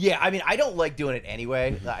 Yeah, I mean, I don't like doing it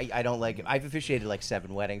anyway. I don't like it. I've officiated like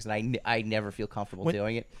 7 weddings, and I never feel comfortable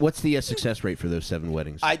doing it. What's the success rate for those 7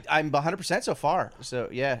 weddings? I'm 100% so far. So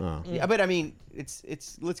yeah, Oh. yeah. But I mean,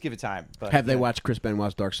 it's let's give it time. But Have they watched Chris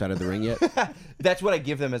Benoit's Dark Side of the Ring yet? That's what I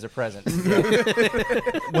give them as a present.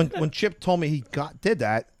 When Chip told me he did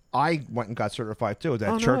that, I went and got certified too. That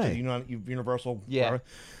Oh, church, nice. you know, Universal. Yeah.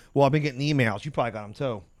 Well, I've been getting emails. You probably got them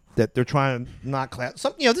too. That they're trying to not class.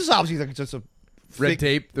 Some, this is obviously like just a Red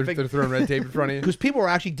tape. They're throwing red tape in front of you. because people are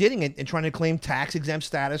actually getting it and trying to claim tax exempt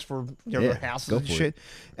status for their houses go and for shit.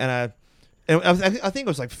 And I think it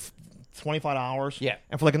was like $25. Yeah.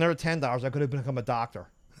 And for like another $10, I could have become a doctor.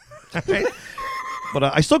 Right? But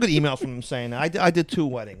I still get emails from them saying I did 2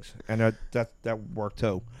 weddings and that worked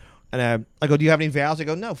too. And I go, do you have any vows? They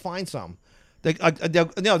go, no, find some. They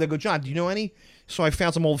go, John, do you know any? So I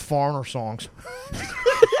found some old Foreigner songs.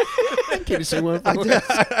 Can you sing one?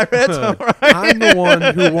 I read some. Right? I'm the one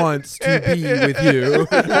who wants to be with you.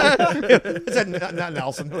 Is that not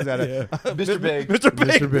Nelson? Who was that? Mr. Big. Mr.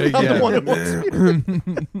 Big. Mr. Big, I'm yeah. the one that wants to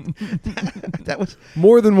be. That was.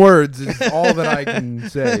 More than words is all that I can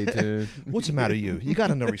say to. What's the matter, you? You got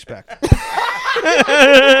to know respect.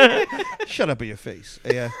 Shut up in your face.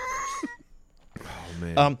 Yeah.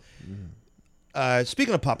 Oh man.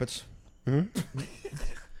 Speaking of puppets,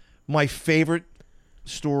 my favorite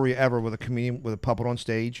story ever with a comedian with a puppet on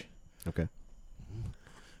stage. Okay.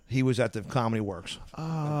 He was at the Comedy Works. Pete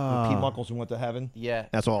Muckles who went to heaven. Yeah,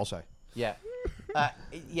 That's all I'll say. yeah,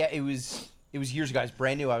 yeah. It was years ago. I was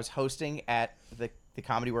brand new. I was hosting at the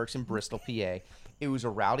Comedy Works in Bristol, PA. It was a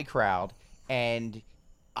rowdy crowd, and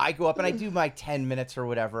I go up and I do my 10 minutes or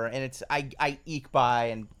whatever, and it's I eke by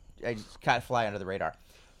and I just kind of fly under the radar.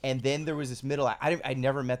 And then there was this middle. I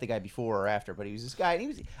never met the guy before or after, but he was this guy.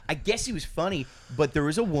 And I guess he was funny, but there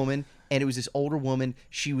was a woman, and it was this older woman.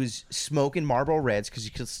 She was smoking Marlboro Reds because you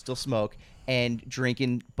could still smoke, and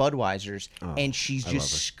drinking Budweisers. And she's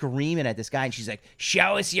just screaming at this guy, and she's like,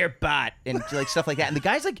 "Show us your butt," and like stuff like that. And the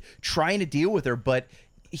guy's like trying to deal with her, but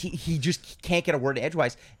he just can't get a word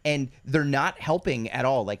edgewise, and they're not helping at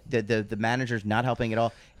all. Like the manager's not helping at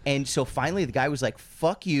all. And so finally the guy was like,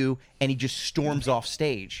 "Fuck you," and he just storms off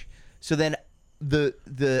stage. So then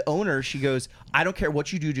the owner, she goes, "I don't care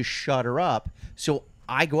what you do, just shut her up." So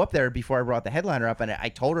I go up there before I brought the headliner up, and I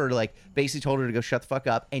told her to basically told her to go shut the fuck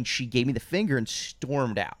up, and she gave me the finger and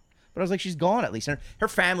stormed out. But I was like, she's gone at least. And her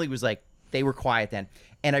family was like, they were quiet then.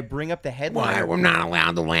 And I bring up the headliner. We're not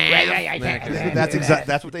allowed to laugh.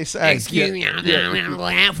 That's what they say. Excuse me, I'm not allowed to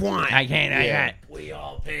laugh. Why? I can't. We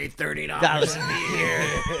all paid $30 Dollars. to be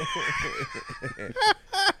here.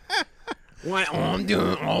 What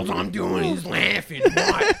all I'm doing is laughing.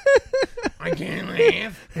 What? I can't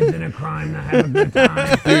laugh. Is it a crime to have a good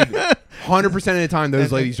time? 100% of the time,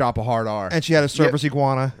 those ladies drop a hard R. And she had a service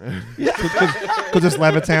iguana. Because it's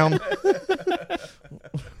Levittown.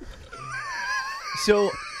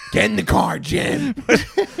 So Get in the car, Jim.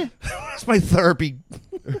 It's my therapy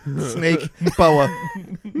snake boa.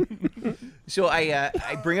 So I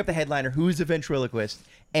bring up the headliner, who's a ventriloquist,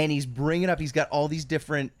 and he's bringing up. He's got all these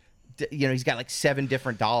different, he's got like 7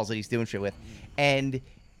 different dolls that he's doing shit with, and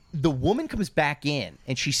the woman comes back in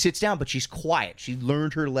and she sits down, but she's quiet. She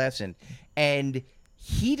learned her lesson, and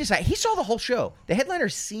he saw the whole show. The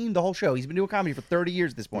headliner's seen the whole show. He's been doing comedy for 30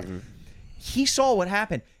 years at this point. He saw what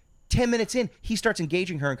happened. 10 minutes in, he starts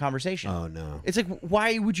engaging her in conversation. Oh, no. It's like,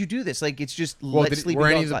 why would you do this? Like, it's just Well, let sleeping were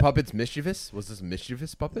any dogs of the lie. puppets mischievous? Was this a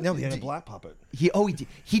mischievous puppet? No, he had a black puppet.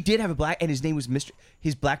 He did have a black, and his name was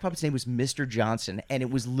his black puppet's name was Mr. Johnson, and it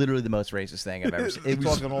was literally the most racist thing I've ever seen. It He was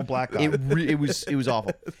talked an old black guy. it was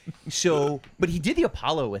awful. So, but he did the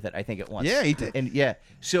Apollo with it, I think, at once. Yeah, he did. And yeah,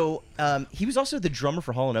 so he was also the drummer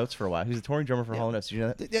for Hall & Oates for a while. He was a touring drummer for Hall & Oates. Did you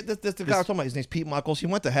know that? Yeah, that's the guy I was talking about. His name's Pete Muckles. He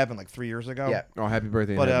went to heaven like 3 years ago. Yeah. Oh, happy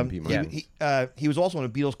birthday, But Pete yeah. Muckles. he was also in a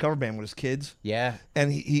Beatles cover band with his kids. Yeah.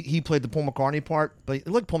 And he played the Paul McCartney part. But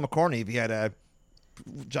like Paul McCartney, if he had a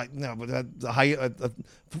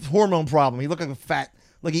hormone problem, he looked like a fat,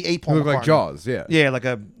 like he ate Paul Look McCartney. like Jaws, yeah. Yeah, like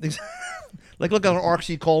a like look at an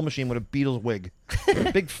RC Cole machine with a Beatles wig,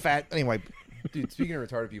 big fat. Anyway. Dude, speaking of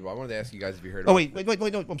retarded people, I wanted to ask you guys if you heard. Oh about-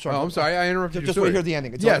 wait, no, I'm sorry. Oh, I'm sorry. I interrupted Just your wait story. to hear the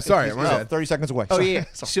ending. It's Yeah, all- sorry, it's my bad. 30 seconds away. Oh Sorry. yeah.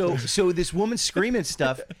 So this woman's screaming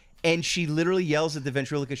stuff, and she literally yells at the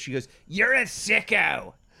ventriloquist. She goes, "You're a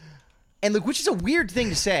sicko." and like, which is a weird thing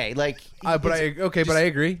to say. Like, But I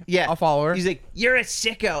agree. yeah, I'll follow her. He's like, "You're a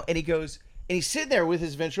sicko," and he goes, and he's sitting there with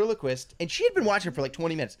his ventriloquist, and she had been watching for like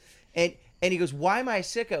 20 minutes, and he goes, "Why am I a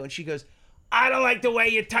sicko?" And she goes, "I don't like the way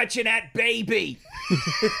you're touching that baby."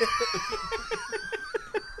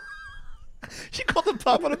 She called him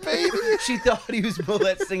Papa the baby. She thought he was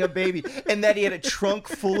molesting a baby, and that he had a trunk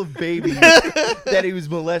full of babies that he was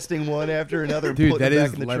molesting one after another. And Dude, putting that them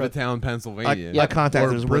is back in the trunk. Levittown, Pennsylvania. I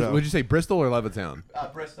contacted his widow. Would you say Bristol or Levittown?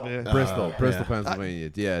 Bristol. Yeah. Bristol,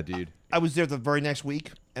 Pennsylvania. Yeah, dude. I was there the very next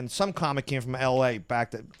week, and some comic came from L.A.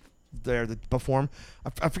 back there to perform.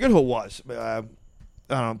 I forget who it was. I don't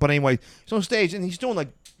know. But anyway, he's on stage, and he's doing like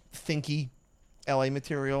thinky L.A.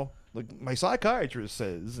 material, like my psychiatrist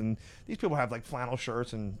says. And these people have like flannel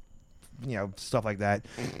shirts and stuff like that.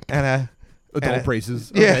 And Adult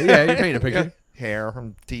braces. Yeah. Okay, yeah, you're painting a picture. hair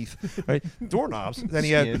and teeth, right? Doorknobs. Then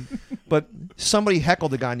he had, but somebody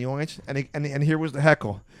heckled the guy in the audience, and here was the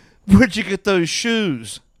heckle. Where'd you get those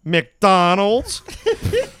shoes? McDonald's.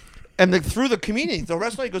 And through the comedian, the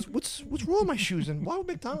wrestler goes, "What's wrong with my shoes? And why would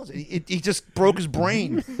McDonald's?" He just broke his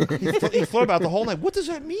brain. He thought about it the whole night. What does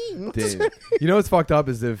that mean? What does that mean? You know what's fucked up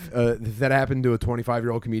is if that happened to a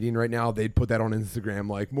 25-year-old comedian right now, they'd put that on Instagram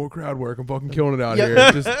like, more crowd work. I'm fucking killing it out here.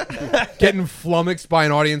 Just getting flummoxed by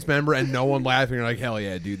an audience member and no one laughing. You're like, hell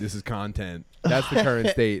yeah, dude, this is content. That's the current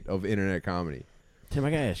state of internet comedy. Tim, I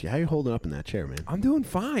gotta ask you, how you holding up in that chair, man? I'm doing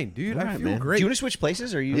fine, dude. All I right, feel man. great. Do you want to switch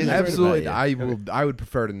places, or are you? Yeah, Absolutely. Yeah. I would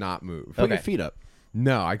prefer to not move. Put Okay. your feet up.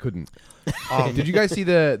 No, I couldn't. Did you guys see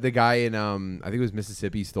the guy in I think it was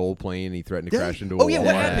Mississippi stole a plane and he threatened to crash into a Oh yeah, Walmart?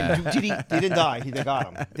 what happened? Did he? He didn't die. They got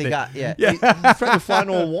him. They got yeah. He threatened to fly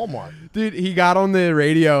into a Walmart. Dude, he got on the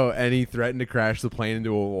radio and he threatened to crash the plane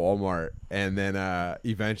into a Walmart, and then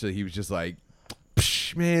eventually he was just like,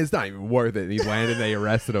 "Psh, man, it's not even worth it." And he landed and they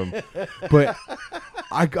arrested him. But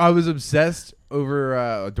I was obsessed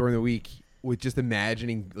over during the week with just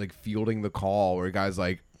imagining like fielding the call where a guy's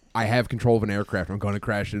like, I have control of an aircraft, I'm going to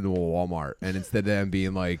crash into a Walmart. And instead of them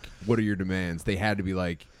being like, what are your demands? They had to be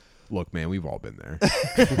like, look, man, we've all been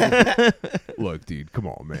there. Look, dude, come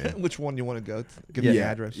on, man. Which one do you want to go to? Give me the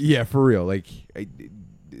address. Yeah, for real. Like,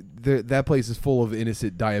 that place is full of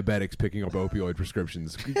innocent diabetics picking up opioid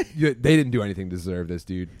prescriptions. They didn't do anything to deserve this,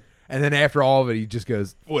 dude. And then after all of it, he just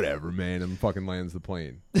goes, whatever, man, and fucking lands the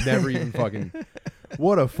plane. Never even fucking...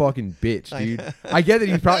 What a fucking bitch, dude. I get that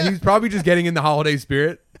he's probably just getting in the holiday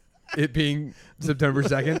spirit, it being September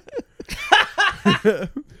 2nd.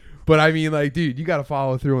 But I mean, like, dude, you got to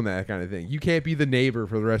follow through on that kind of thing. You can't be the neighbor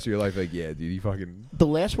for the rest of your life. Like, yeah, dude, you fucking... The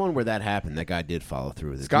last one where that happened, that guy did follow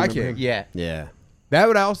through with it. Sky Do you remember King. him? Yeah. Yeah. That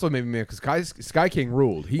would also make me mad because Sky King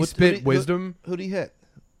ruled. He spit wisdom. Who'd he hit?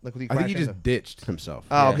 Like, I think he just ditched. Himself.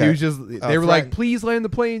 Oh, okay. He was just. They were like, threatened. "Please land the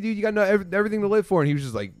plane, dude. You got everything to live for." And he was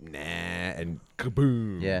just like, "Nah," and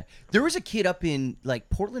kaboom. Yeah. There was a kid up in like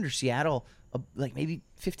Portland or Seattle, like maybe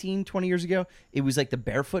 15, 20 years ago. It was like the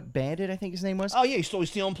Barefoot Bandit, I think his name was. Oh yeah, he's still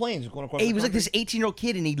stealing planes. Going across. Hey, he the was like country. this 18-year-old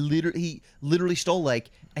kid, and he literally stole like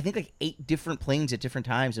I think like 8 different planes at different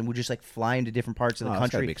times, and would just like fly into different parts of the Oh, that's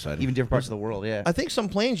gotta country, be exciting. even different parts of the world. Yeah. I think some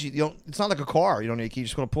planes you don't. It's not like a car. You don't need a key. You're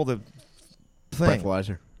just going to pull the thing.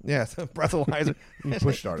 Breathalyzer. Yeah, breathalyzer.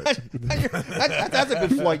 Push started. That's a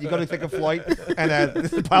good flight. You go to take a flight, and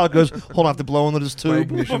the pilot goes, "Hold on, I have to blow into this My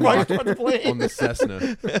tube." ignition Right, lock start the plane. on the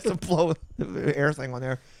Cessna. That's a blow the air thing on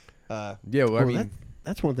there. Yeah, well, I Well, mean,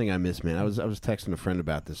 that's one thing I miss, man. I was texting a friend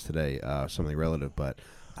about this today, something relative, but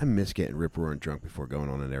I miss getting rip roaring drunk before going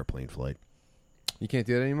on an airplane flight. you can't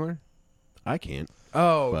do that anymore. I can't,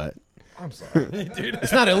 Oh, but I'm sorry, dude.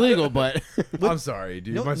 it's not illegal. But I'm sorry,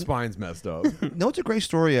 dude. No, My spine's messed up. No, it's a great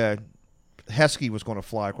story. Heskey was going to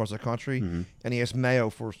fly across the country, and he asked Mayo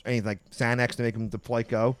for anything like Xanax to make him the flight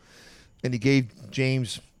go, and he gave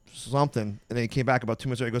James something, and then he came back about 2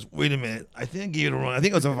 minutes later. He goes, "Wait a minute, I think I gave it a run. I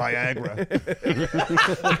think it was a Viagra."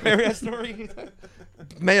 Remember that story?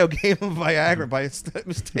 Mayo gave him Viagra by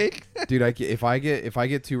mistake. Dude, if I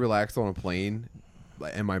get too relaxed on a plane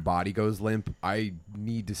and my body goes limp, I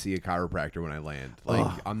need to see a chiropractor when I land.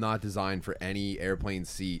 Like, I'm not designed for any airplane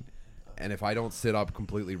seat, and if I don't sit up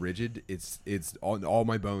completely rigid, it's all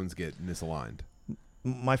my bones get misaligned.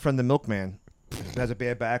 My friend the milkman has a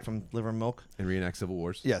bad back from liver and milk. And reenact Civil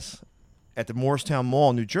Wars. Yes, at the Morristown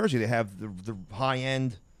Mall, New Jersey, they have the high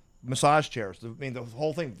end massage chairs. The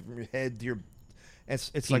whole thing from your head to your. It's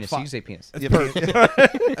Penis. like You say penis.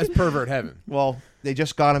 That's pervert heaven. Well, they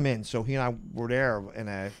just got him in, so he and I were there in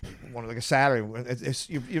like a Saturday. It's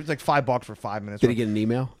like $5 for 5 minutes. did he get an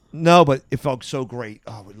email? No, but it felt so great.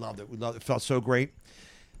 Oh, we loved it. It felt so great.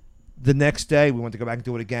 The next day, we went to go back and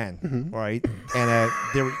do it again. Right, and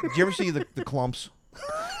did you ever see the clumps?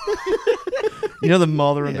 You know the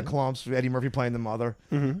mother and the clumps. Eddie Murphy playing the mother.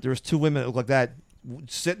 There was 2 women that looked like that,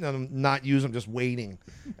 sitting on them, not using them, just waiting.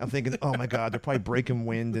 I'm thinking, oh my god, they're probably breaking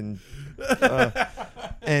wind and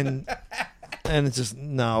it's just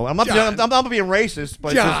no. I'm not being racist,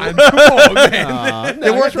 but John, just, come on, man.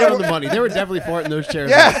 They weren't right on the money. They were definitely for it in those chairs.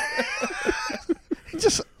 yeah.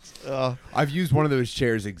 Just I've used one of those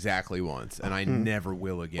chairs exactly once, and I never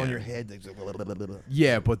will again. on your head.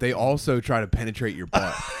 Yeah, but they also try to penetrate your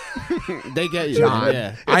butt. They get you. John,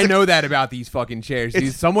 Yeah. I know that about these fucking chairs.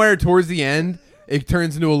 Dude. Somewhere towards the end, it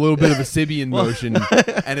turns into a little bit of a Sibian motion,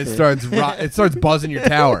 and it starts buzzing your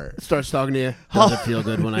tower. Starts talking to you. Doesn't feel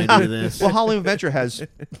good when I do this. Well, Hollywood Adventure has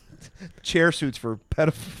chair suits for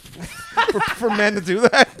for men to do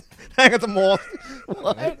that. Hang at the mall.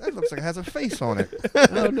 What? That looks like it has a face on it.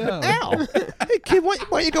 Oh no! Ow! Hey kid, why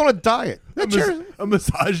are you going on a diet? A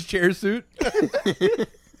massage chair suit.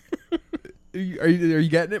 Are you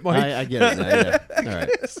getting it, Mike? I get it. Now, yeah. All right.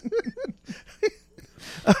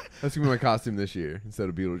 That's gonna be my costume this year instead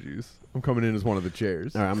of Beetlejuice. I'm coming in as one of the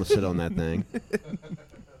chairs. All right. I'm gonna sit on that thing.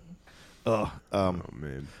 Oh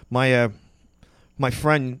man. My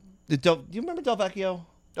friend, do you remember Del Vecchio?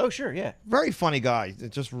 Oh, sure, yeah. Very funny guy.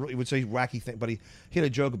 It just he would say wacky thing, but he had a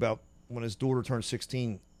joke about when his daughter turns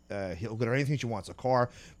 16, he'll get her anything she wants, a car,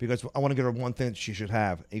 because I want to get her one thing that she should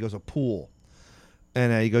have. He goes, a pool.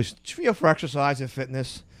 And he goes, for exercise and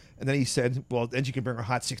fitness. And then he said, well, then she can bring her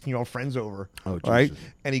hot 16-year-old friends over. Oh, right? Jesus.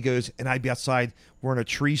 And he goes, and I'd be outside wearing a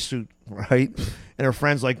tree suit, right? And her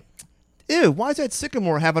friend's like, ew, why is that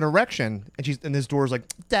sycamore have an erection? And his daughter's like,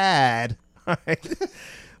 Dad. Right?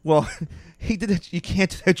 Well, he did it. You can't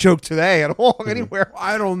do that joke today at all, anywhere.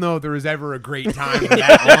 I don't know if there was ever a great time for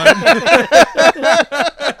that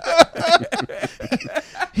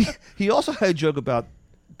one. He also had a joke about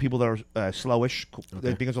people that are slowish,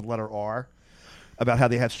 that begins with the letter R, about how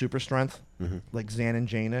they have super strength, like Zan and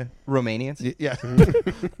Jaina. Romanians? Yeah.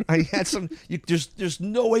 I had some. There's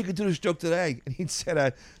no way you could do this joke today. And he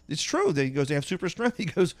said, it's true. He goes, they have super strength. He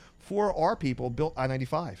goes, 4 R people built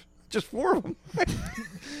I-95. Just 4 of them.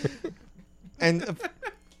 And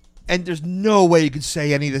there's no way you could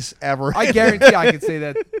say any of this ever. I guarantee I could say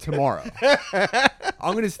that tomorrow.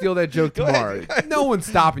 I'm going to steal that joke tomorrow. No one's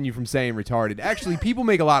stopping you from saying retarded. Actually, people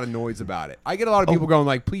make a lot of noise about it. I get a lot of people going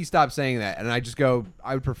like, please stop saying that. And I just go,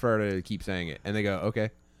 I would prefer to keep saying it. And they go,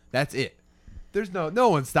 okay, that's it. There's no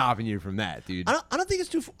one's stopping you from that, dude. I don't think it's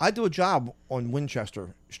too. I do a job on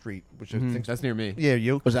Winchester Street, which I think That's near me. Yeah,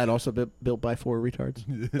 you. Was that also built by 4 retards?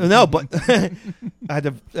 No, but I had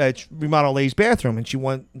to remodel Lay's bathroom, and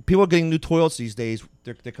people are getting new toilets these days.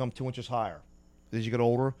 They come 2 inches higher as you get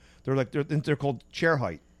older. They're called chair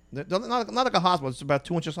height. They're not like a hospital. It's about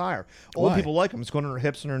 2 inches higher. Old Why? people like them. It's going on their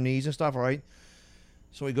hips and their knees and stuff, right?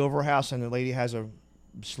 So we go over her house, and the lady has a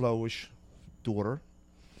slowish daughter,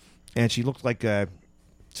 and she looked like like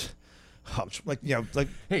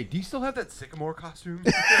Hey, do you still have that sycamore costume?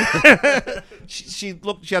 she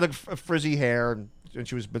had a frizzy hair and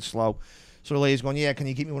she was a bit slow. So the lady's going, yeah, can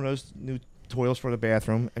you get me one of those new toilets for the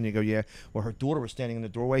bathroom? And you go, yeah. Well, her daughter was standing in the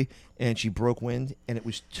doorway and she broke wind and it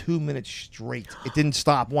was 2 minutes straight. It didn't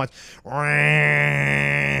stop once.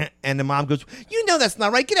 And the mom goes, you know that's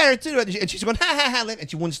not right. Get out of here. And she's going, ha, ha, ha. And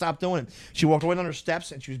she wouldn't stop doing it. She walked away on her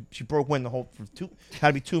steps and she broke wind the whole, had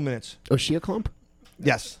to be 2 minutes. Oh, she a clump?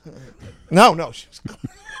 Yes. No.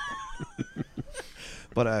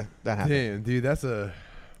 But that happened. Damn, dude, that's a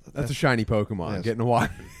shiny Pokemon. Yes. Getting to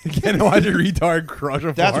watch a retard crush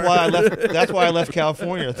a That's fart. why I left. That's why I left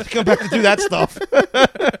California to come back to do that stuff.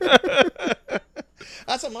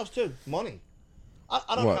 That's a must too. Money.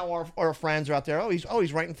 I don't know how our friends are out there.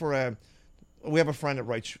 He's writing for a. We have a friend that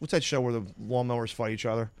writes. What's that show where the lawnmowers fight each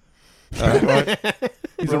other? Right?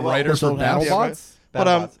 He's a writer for Yeah, right.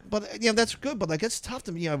 BattleBots? But yeah, that's good. But like, it's tough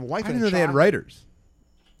to me. I have a wife. I and didn't know a they had child. writers.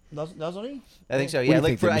 Doesn't he? I think so, What do yeah. you Like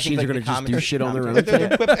think, the I think machines like are the gonna just do commentary- shit on their own?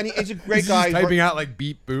 They're equipped, and he's a great He's guy. just typing out like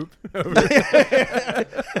beep boop.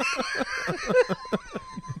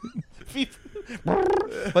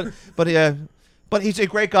 But he's a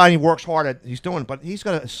great guy and he works hard at he's doing. But he's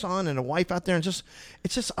got a son and a wife out there, and it's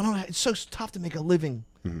just I don't know. It's so tough to make a living.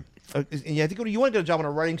 And yeah, I think you want to get a job on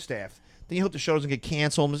a writing staff, then you hope the show doesn't get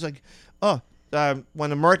canceled. It's like,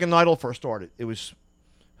 when American Idol first started, it was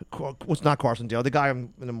not Carson Dale, the guy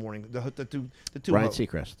in the morning, the two Ryan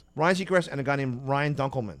Seacrest. Ryan Seacrest and a guy named Ryan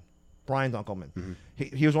Dunkelman. Brian Dunkelman.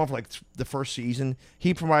 He was on for like the first season.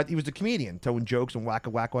 He was the comedian, telling jokes and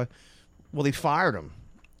wacka wacka. Well, they fired him.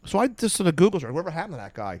 So I just did a Google search. Whatever happened to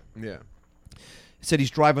that guy? Yeah. He said he's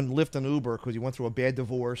driving Lyft and Uber because he went through a bad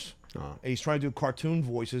divorce. Oh. And he's trying to do cartoon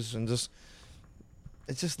voices and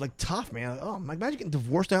it's just like tough, man. Oh, imagine getting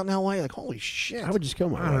divorced out in L.A. Like, holy shit. I would just kill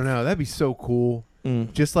my I wife. don't know. That'd be so cool.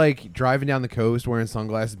 Just like driving down the coast wearing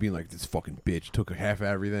sunglasses, being like, "This fucking bitch took a half of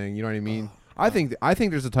everything." You know what I mean? I think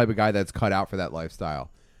there's a type of guy that's cut out for that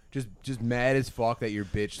lifestyle. Just mad as fuck that your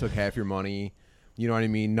bitch took half your money. You know what I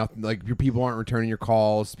mean? Nothing like your people aren't returning your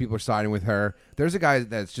calls. People are siding with her. There's a guy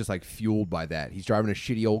that's just like fueled by that. He's driving a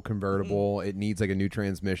shitty old convertible. It needs like a new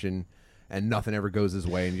transmission, and nothing ever goes his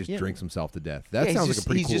way, and he just drinks himself to death. That sounds like a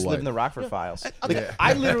pretty cool He's just life. living the Rockford Files. Like,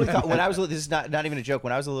 I literally thought when I was this is not even a joke.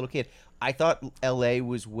 When I was a little kid, I thought L.A.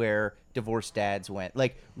 was where divorced dads went.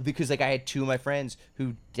 Like because like I had two of my friends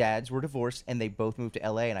who dads were divorced and they both moved to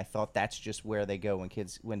L.A. and I thought that's just where they go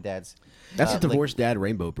when dads. That's a like, divorced dad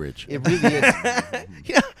rainbow bridge. It really is.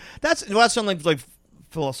 Yeah, that's something like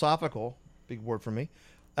philosophical, big word for me.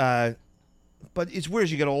 But it's weird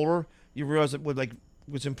as you get older, you realize that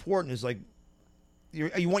what's important is like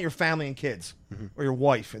you want your family and kids or your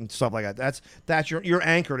wife and stuff like that. That's your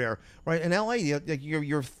anchor there, right? In LA,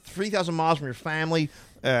 you're 3,000 miles from your family.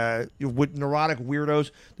 You're with neurotic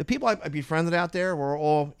weirdos. The people I befriended out there were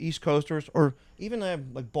all East Coasters or even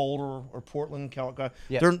like Boulder or Portland, California.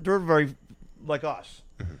 Yeah. They're very like us.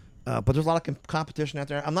 But there's a lot of competition out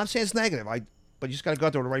there. I'm not saying it's negative. But you just got to go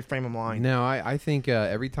out there with the right frame of mind. No, I think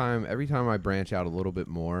every time I branch out a little bit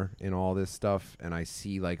more in all this stuff, and I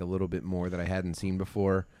see like a little bit more that I hadn't seen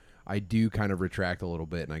before, I do kind of retract a little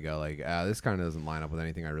bit, and I go like, this kind of doesn't line up with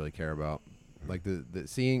anything I really care about. Like the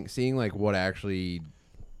seeing like what actually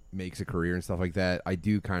makes a career and stuff like that, I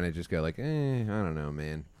do kind of just go like, I don't know,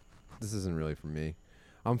 man, this isn't really for me.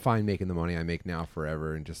 I'm fine making the money I make now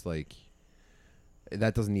forever, and just like.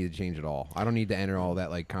 That doesn't need to change at all. I don't need to enter all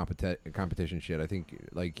that like competition shit. I think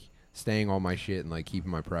like staying on my shit and like keeping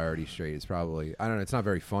my priorities straight is probably, I don't know, it's not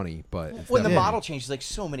very funny, but it's When the definitely- model changes like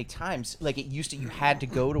so many times, like it used to, you had to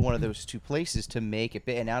go to one of those two places to make it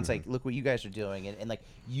big, and now it's like, look what you guys are doing, and like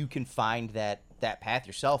you can find that path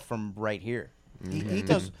yourself from right here. He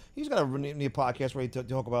does. He's got a podcast where he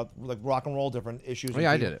talk about like rock and roll, different issues. yeah,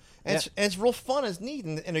 I did it. And it's real fun. It's neat,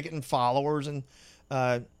 and they're getting followers, and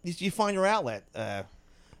you find your outlet. But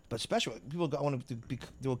especially people want to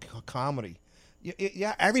do a comedy.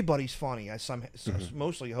 Yeah, everybody's funny.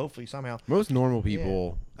 Mostly, hopefully, somehow. Most normal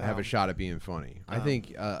people Yeah. have a shot at being funny. I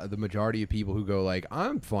think the majority of people who go like,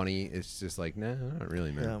 I'm funny, it's just like, nah, not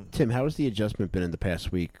really, man. Tim, how has the adjustment been in the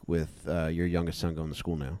past week with your youngest son going to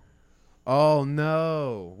school now? Oh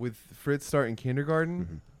no, with Fritz starting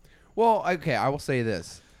kindergarten? Well, okay, I will say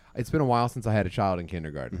this. It's been a while since I had a child in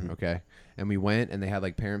kindergarten, okay? And we went and they had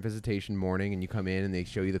like parent visitation morning, and you come in and they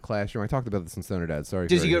show you the classroom. I talked about this on Stoner Dad. Sorry.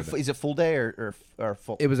 Does for he go? everybody. Is it full day or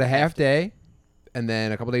full? It was a half day, and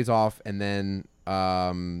then a couple days off, and then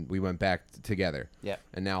we went back together. Yeah.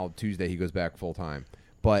 And now Tuesday he goes back full time.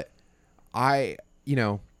 But they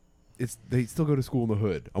still go to school in the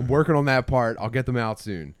hood. I'm working on that part. I'll get them out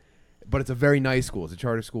soon. But it's a very nice school. It's a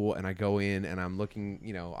charter school, and I go in and I'm looking.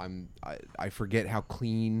 I forget how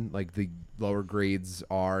clean like the lower grades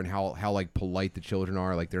are, and how like polite the children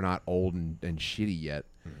are. Like they're not old and shitty yet.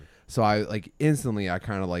 So I like instantly I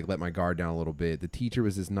kind of like let my guard down a little bit. The teacher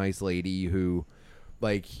was this nice lady who,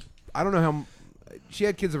 like, I don't know how she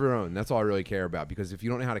had kids of her own. That's all I really care about, because if you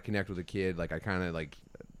don't know how to connect with a kid, like I kind of like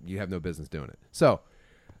you have no business doing it. So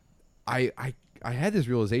I had this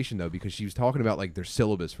realization though, because she was talking about like their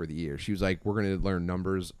syllabus for the year. She was like, we're going to learn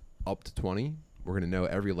numbers up to 20. We're going to know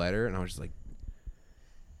every letter. And I was just like,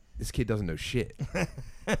 this kid doesn't know shit.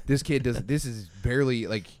 This is barely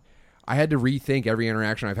like, I had to rethink every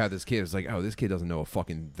interaction I've had with this kid. It's like, oh, this kid doesn't know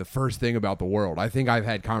the first thing about the world. I think I've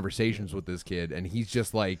had conversations with this kid and he's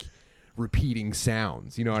just like repeating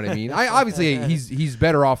sounds. You know what I mean? Obviously he's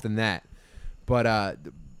better off than that. But,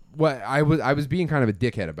 what I was being kind of a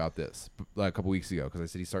dickhead about this a couple weeks ago, because I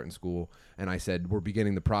said he's starting school, and I said we're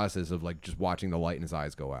beginning the process of like just watching the light in his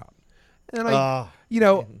eyes go out, and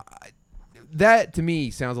that to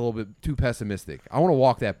me sounds a little bit too pessimistic. I want to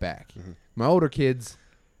walk that back. My older kids,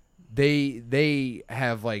 they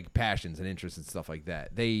have like passions and interests and stuff like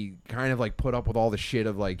that. They kind of like put up with all the shit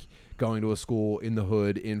of like going to a school in the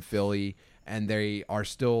hood in Philly, and they are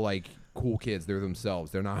still like cool kids. They're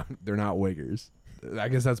themselves. They're not wiggers. I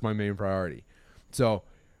guess that's my main priority. So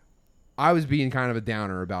I was being kind of a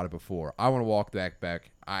downer about it before. I want to walk that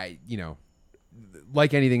back.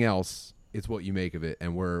 Like anything else, it's what you make of it,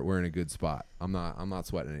 and we're in a good spot. I'm not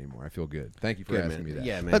sweating anymore. I feel good. Thank you for asking me that.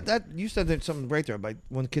 Yeah, man. But that you said that something right there. Like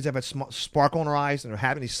when kids have that sparkle in their eyes and they're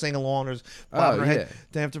happy to sing along, there's bob in their head.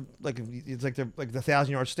 They have to like it's like they're like the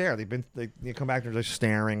 1,000-yard stare. They come back and they're just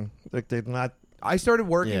staring. Like they're not I started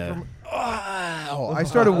working Yeah. from. Oh, I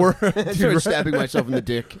started working. I started stabbing myself in the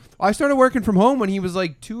dick. I started working from home when he was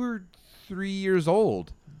like 2 or 3 years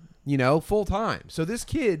old, full time. So this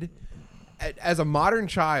kid, as a modern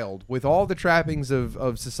child, with all the trappings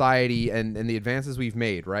of society and the advances we've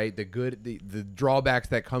made, right? The drawbacks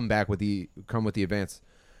that come with the advance.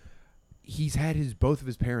 He's had both of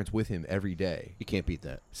his parents with him every day You can't beat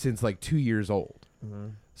that. since like 2 years old.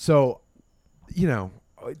 So,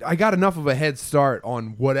 I got enough of a head start on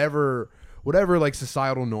whatever like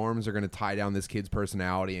societal norms are going to tie down this kid's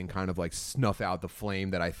personality and kind of like snuff out the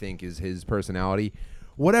flame that I think is his personality.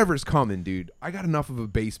 Whatever's coming, dude, I got enough of a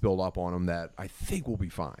base build up on him that I think we'll be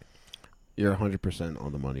fine. You're 100%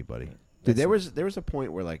 on the money, buddy. Dude, there was a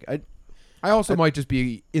point where like I also might just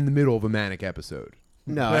be in the middle of a manic episode.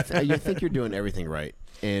 No, I think you're doing everything right,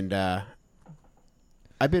 and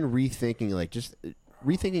I've been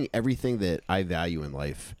rethinking everything that I value in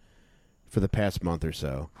life for the past month or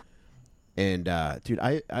so. And dude,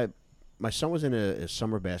 my son was in a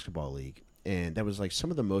summer basketball league, and that was like some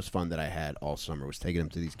of the most fun that I had all summer was taking him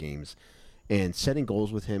to these games and setting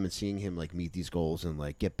goals with him and seeing him like meet these goals and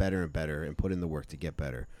like get better and better and put in the work to get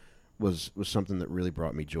better was something that really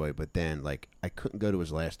brought me joy. But then like I couldn't go to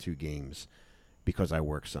his last 2 games because I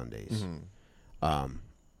work Sundays.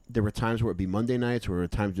 There were times where it would be Monday nights, where there were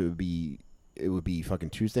times it would be fucking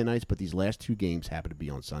Tuesday nights, but these last 2 games happened to be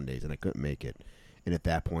on Sundays, and I couldn't make it. And at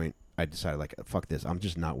that point, I decided, like, fuck this. I'm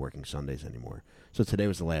just not working Sundays anymore. So today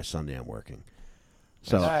was the last Sunday I'm working.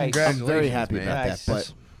 So Nice. I'm very happy man. about Nice. that.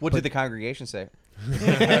 But What did the congregation say? Are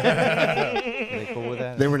they cool with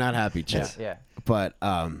that? they were not happy, Chad. Yeah. But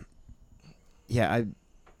yeah,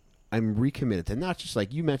 I'm recommitted to not just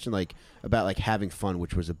like you mentioned, like about like having fun,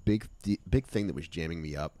 which was a big thing that was jamming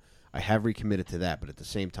me up. I have recommitted to that, but at the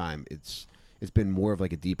same time, it's been more of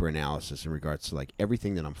like a deeper analysis in regards to like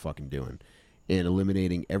everything that I'm fucking doing and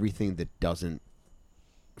eliminating everything that doesn't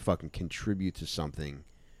fucking contribute to something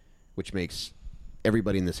which makes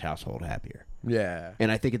everybody in this household happier. Yeah. And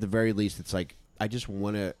I think at the very least, it's like I just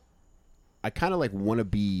want to. I kind of like want to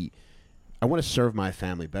be. I want to serve my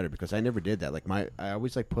family better because I never did that. Like I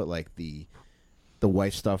always like put like the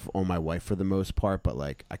wife stuff on my wife for the most part, but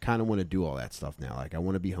like I kind of want to do all that stuff now. Like I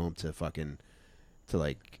want to be home to fucking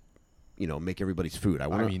like make everybody's food. I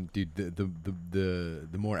mean, dude,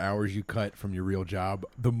 the more hours you cut from your real job,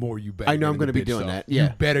 the more you better. I know get I'm going to be doing that. Yeah, you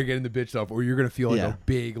better get in the bitch stuff, or you're going to feel like Yeah. a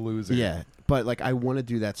big loser. Yeah, but like I want to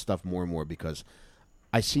do that stuff more and more because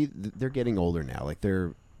I see they're getting older now. Like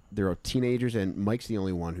they're teenagers, and Mike's the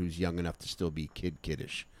only one who's young enough to still be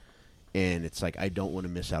kiddish. And it's like I don't want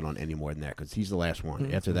to miss out on any more than that because he's the last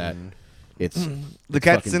one. After that, it's The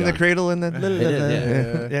cat's fucking in the done. cradle and the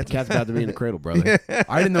The cat's about to be in the cradle, brother.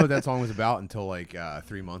 I didn't know what that song was about until like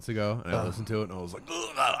 3 months ago, and I listened to it, and I was like,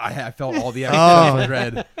 ugh, I felt all the existential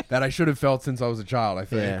dread that I should have felt since I was a child. I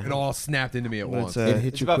think Yeah. it all snapped into me at once. It's, It hit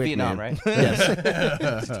It's you about quick, Vietnam, man. right?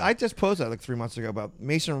 Yes. I just posted that like 3 months ago about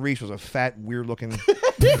Mason Reese was a fat, weird-looking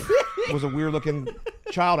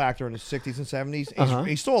child actor in the 60s and 70s.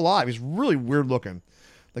 He's still alive. He's really weird-looking.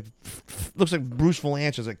 Like looks like Bruce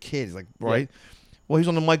Valanche as a kid. He's like right. Well, he's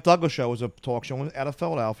on the Mike Douglas show. It was a talk show out of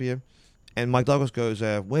Philadelphia, and Mike Douglas goes,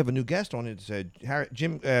 "We have a new guest on it. It's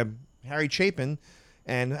Harry Chapin,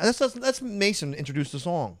 and let's Mason introduce the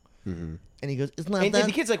song." And he goes, "It's not And that."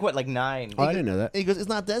 the kid's like what, like 9? Oh, I didn't know that. And he goes, "It's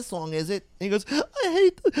not that song, is it?" And he goes, "I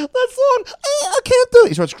hate that song. I can't do it."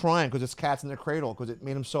 He starts crying because his cat's in the cradle because it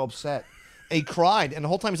made him so upset. And he cried, and the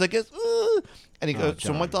whole time he's like, and he goes. So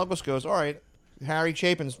John. Mike Douglas goes, "All right, Harry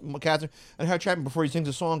Chapin's cat's," and Harry Chapin before he sings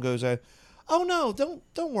the song goes, "Oh no,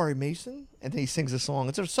 don't worry, Mason." And then he sings the song.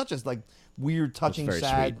 It's such a like weird, touching, very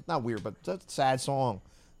sad, sweet. not weird, but that's a sad song.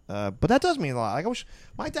 But that does mean a lot. Like I wish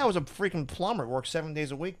my dad was a freaking plumber, worked 7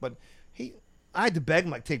 days a week, but I had to beg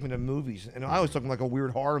him like take me to movies, and I was talking like a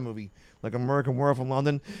weird horror movie, like American Werewolf in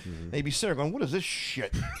London. And he'd be sitting there going, "What is this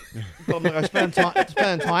shit?" But I spend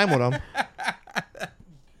time with him.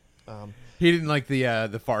 He didn't like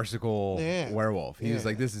the farcical Yeah. werewolf. He was Yeah.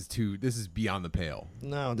 like, this is beyond the pale.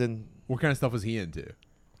 No, then What kind of stuff was he into?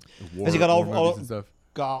 as he got war older, movies and stuff.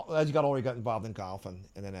 as he got older, he got involved in golf, and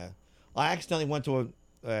then I accidentally went to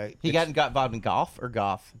He got involved in golf or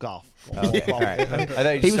golf? golf. Oh, okay. All right. I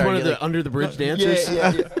thought you He was started one of like- the under the bridge dancers.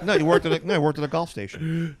 No, he worked at a golf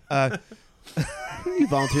station. He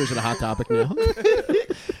volunteers at a Hot Topic now.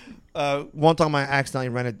 One time I accidentally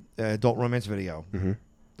rented an adult romance video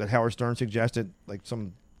that Howard Stern suggested, like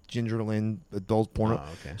some Ginger Lynn adult porno. Oh,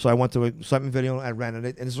 okay. So I went to a something video and I rented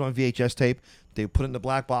it, and this was on VHS tape. They put it in the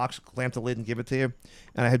black box, clamp the lid, and give it to you.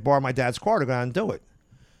 And I had borrowed my dad's car to go out and do it.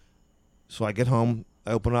 So I get home,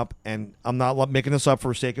 I open up, and I'm not making this up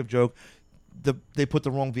for sake of joke. they put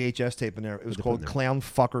the wrong VHS tape in there. It was What'd they put called in there? Clown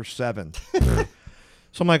Fucker 7.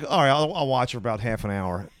 So I'm like, all right, I'll watch for about half an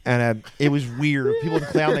hour, and it was weird. People in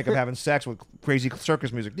clown makeup having sex with crazy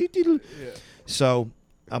circus music. So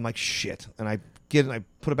I'm like, shit, and I get it, and I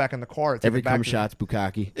put it back in the car. Take Every it back cum to- shot's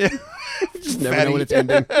bukkake. Just Never fatty. know when it's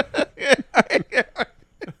ending.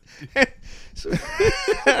 So-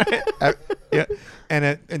 yeah,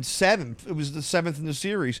 and 7. It was the 7th in the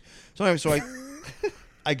series. So anyway, so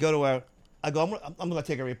I go to I'm gonna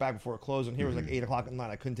take it right back before it closed. And here it was like 8 o'clock at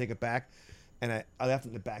night. I couldn't take it back, and I left it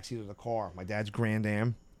in the back seat of the car. My dad's Grand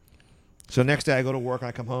Am. So next day I go to work and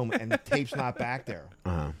I come home and the tape's not back there.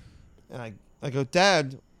 Uh-huh. And I go,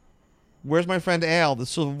 Dad, where's my friend Al, the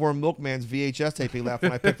Silver War Milkman's VHS tape he left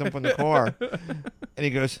when I picked him up in the car? And he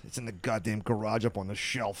goes, it's in the goddamn garage up on the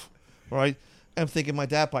shelf. Right? And I'm thinking my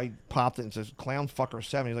dad probably popped it and says, Clown Fucker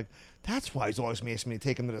 7. He's like, that's why he's always asking me to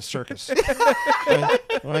take him to the circus.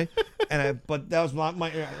 right? And but that was I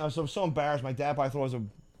was so embarrassed. My dad probably thought it was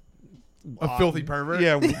A filthy pervert?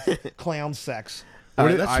 Yeah, clown sex. All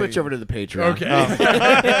right, did let's I- switch over to the Patreon.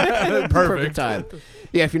 Okay. Perfect time.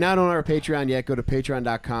 Yeah, if you're not on our Patreon yet, go to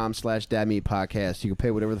patreon.com/dadmeatpodcast. You can pay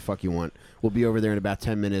whatever the fuck you want. We'll be over there in about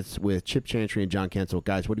 10 minutes with Chip Chantry and John Kensel.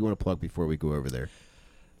 Guys, what do you want to plug before we go over there?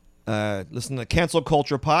 Listen to Cancel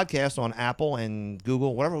Culture Podcast on Apple and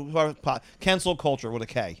Google, whatever. Cancel Culture with a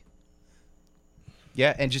K.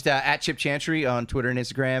 Yeah, and just at Chip Chantry on Twitter and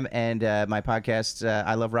Instagram, and my podcast,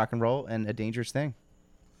 I Love Rock and Roll and A Dangerous Thing.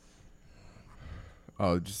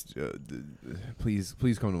 Oh, just please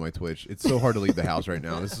come to my Twitch. It's so hard to leave the house right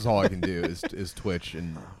now. This is all I can do is Twitch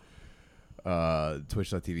and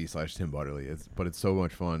twitch.tv/Tim Butterly. But it's so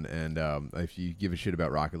much fun. And if you give a shit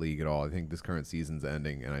about Rocket League at all, I think this current season's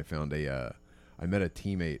ending. And I found I met a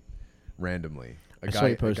teammate randomly. I saw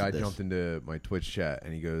you A posted guy this. jumped into my Twitch chat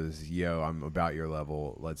and he goes, "Yo, I'm about your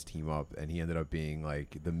level. Let's team up." And he ended up being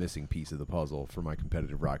like the missing piece of the puzzle for my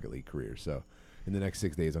competitive Rocket League career. So in the next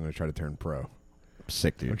 6 days, I'm going to try to turn pro.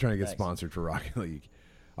 Sick, I'm dude. trying to get Nice. sponsored for Rocket League.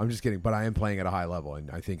 I'm just kidding, but I am playing at a high level,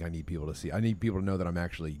 and I think I need people to see. I need people to know that I'm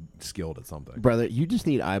actually skilled at something. Brother, you just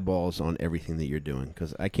need eyeballs on everything that you're doing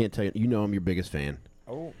because I can't tell you. You know I'm your biggest fan.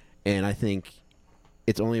 Oh. And I think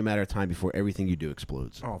it's only a matter of time before everything you do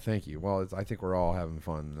explodes. Oh, thank you. Well, I think we're all having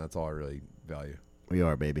fun. And that's all I really value. We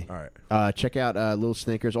are, baby. All right. Check out Little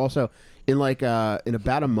Snickers. Also, in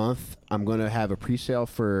about a month, I'm going to have a pre-sale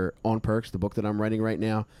for On Perks, the book that I'm writing right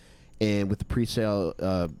now. And with the pre-sale,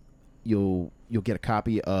 you'll get a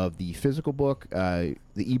copy of the physical book, the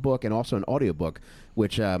ebook, and also an audiobook,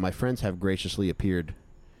 which my friends have graciously appeared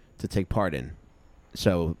to take part in.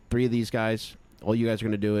 So 3 of these guys, all you guys are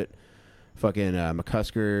going to do it. Fucking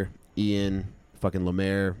McCusker, Ian, fucking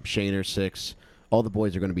Lemaire, Shaner, Six. All the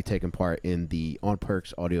boys are going to be taking part in the On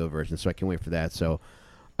Perks audio version, so I can't wait for that. So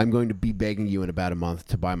I'm going to be begging you in about a month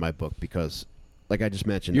to buy my book because, like I just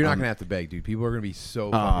mentioned, You're not going to have to beg, dude. People are going to be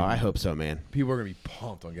so fucking... I hope so, man. People are going to be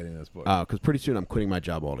pumped on getting this book. Because pretty soon I'm quitting my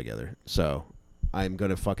job altogether. So I'm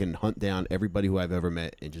going to fucking hunt down everybody who I've ever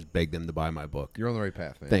met and just beg them to buy my book. You're on the right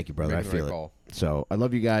path, man. Thank you, brother. You're I making the feel right it. call. So I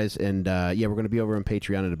love you guys. And, yeah, we're going to be over on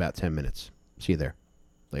Patreon in about 10 minutes. See you there.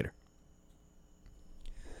 Later.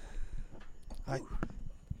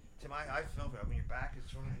 Tim, I feel that when your back is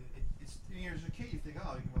sort of, it's, as a kid, you think,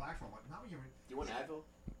 oh, you can relax for a while. Now when you're Do you want Advil?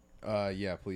 Yeah, please.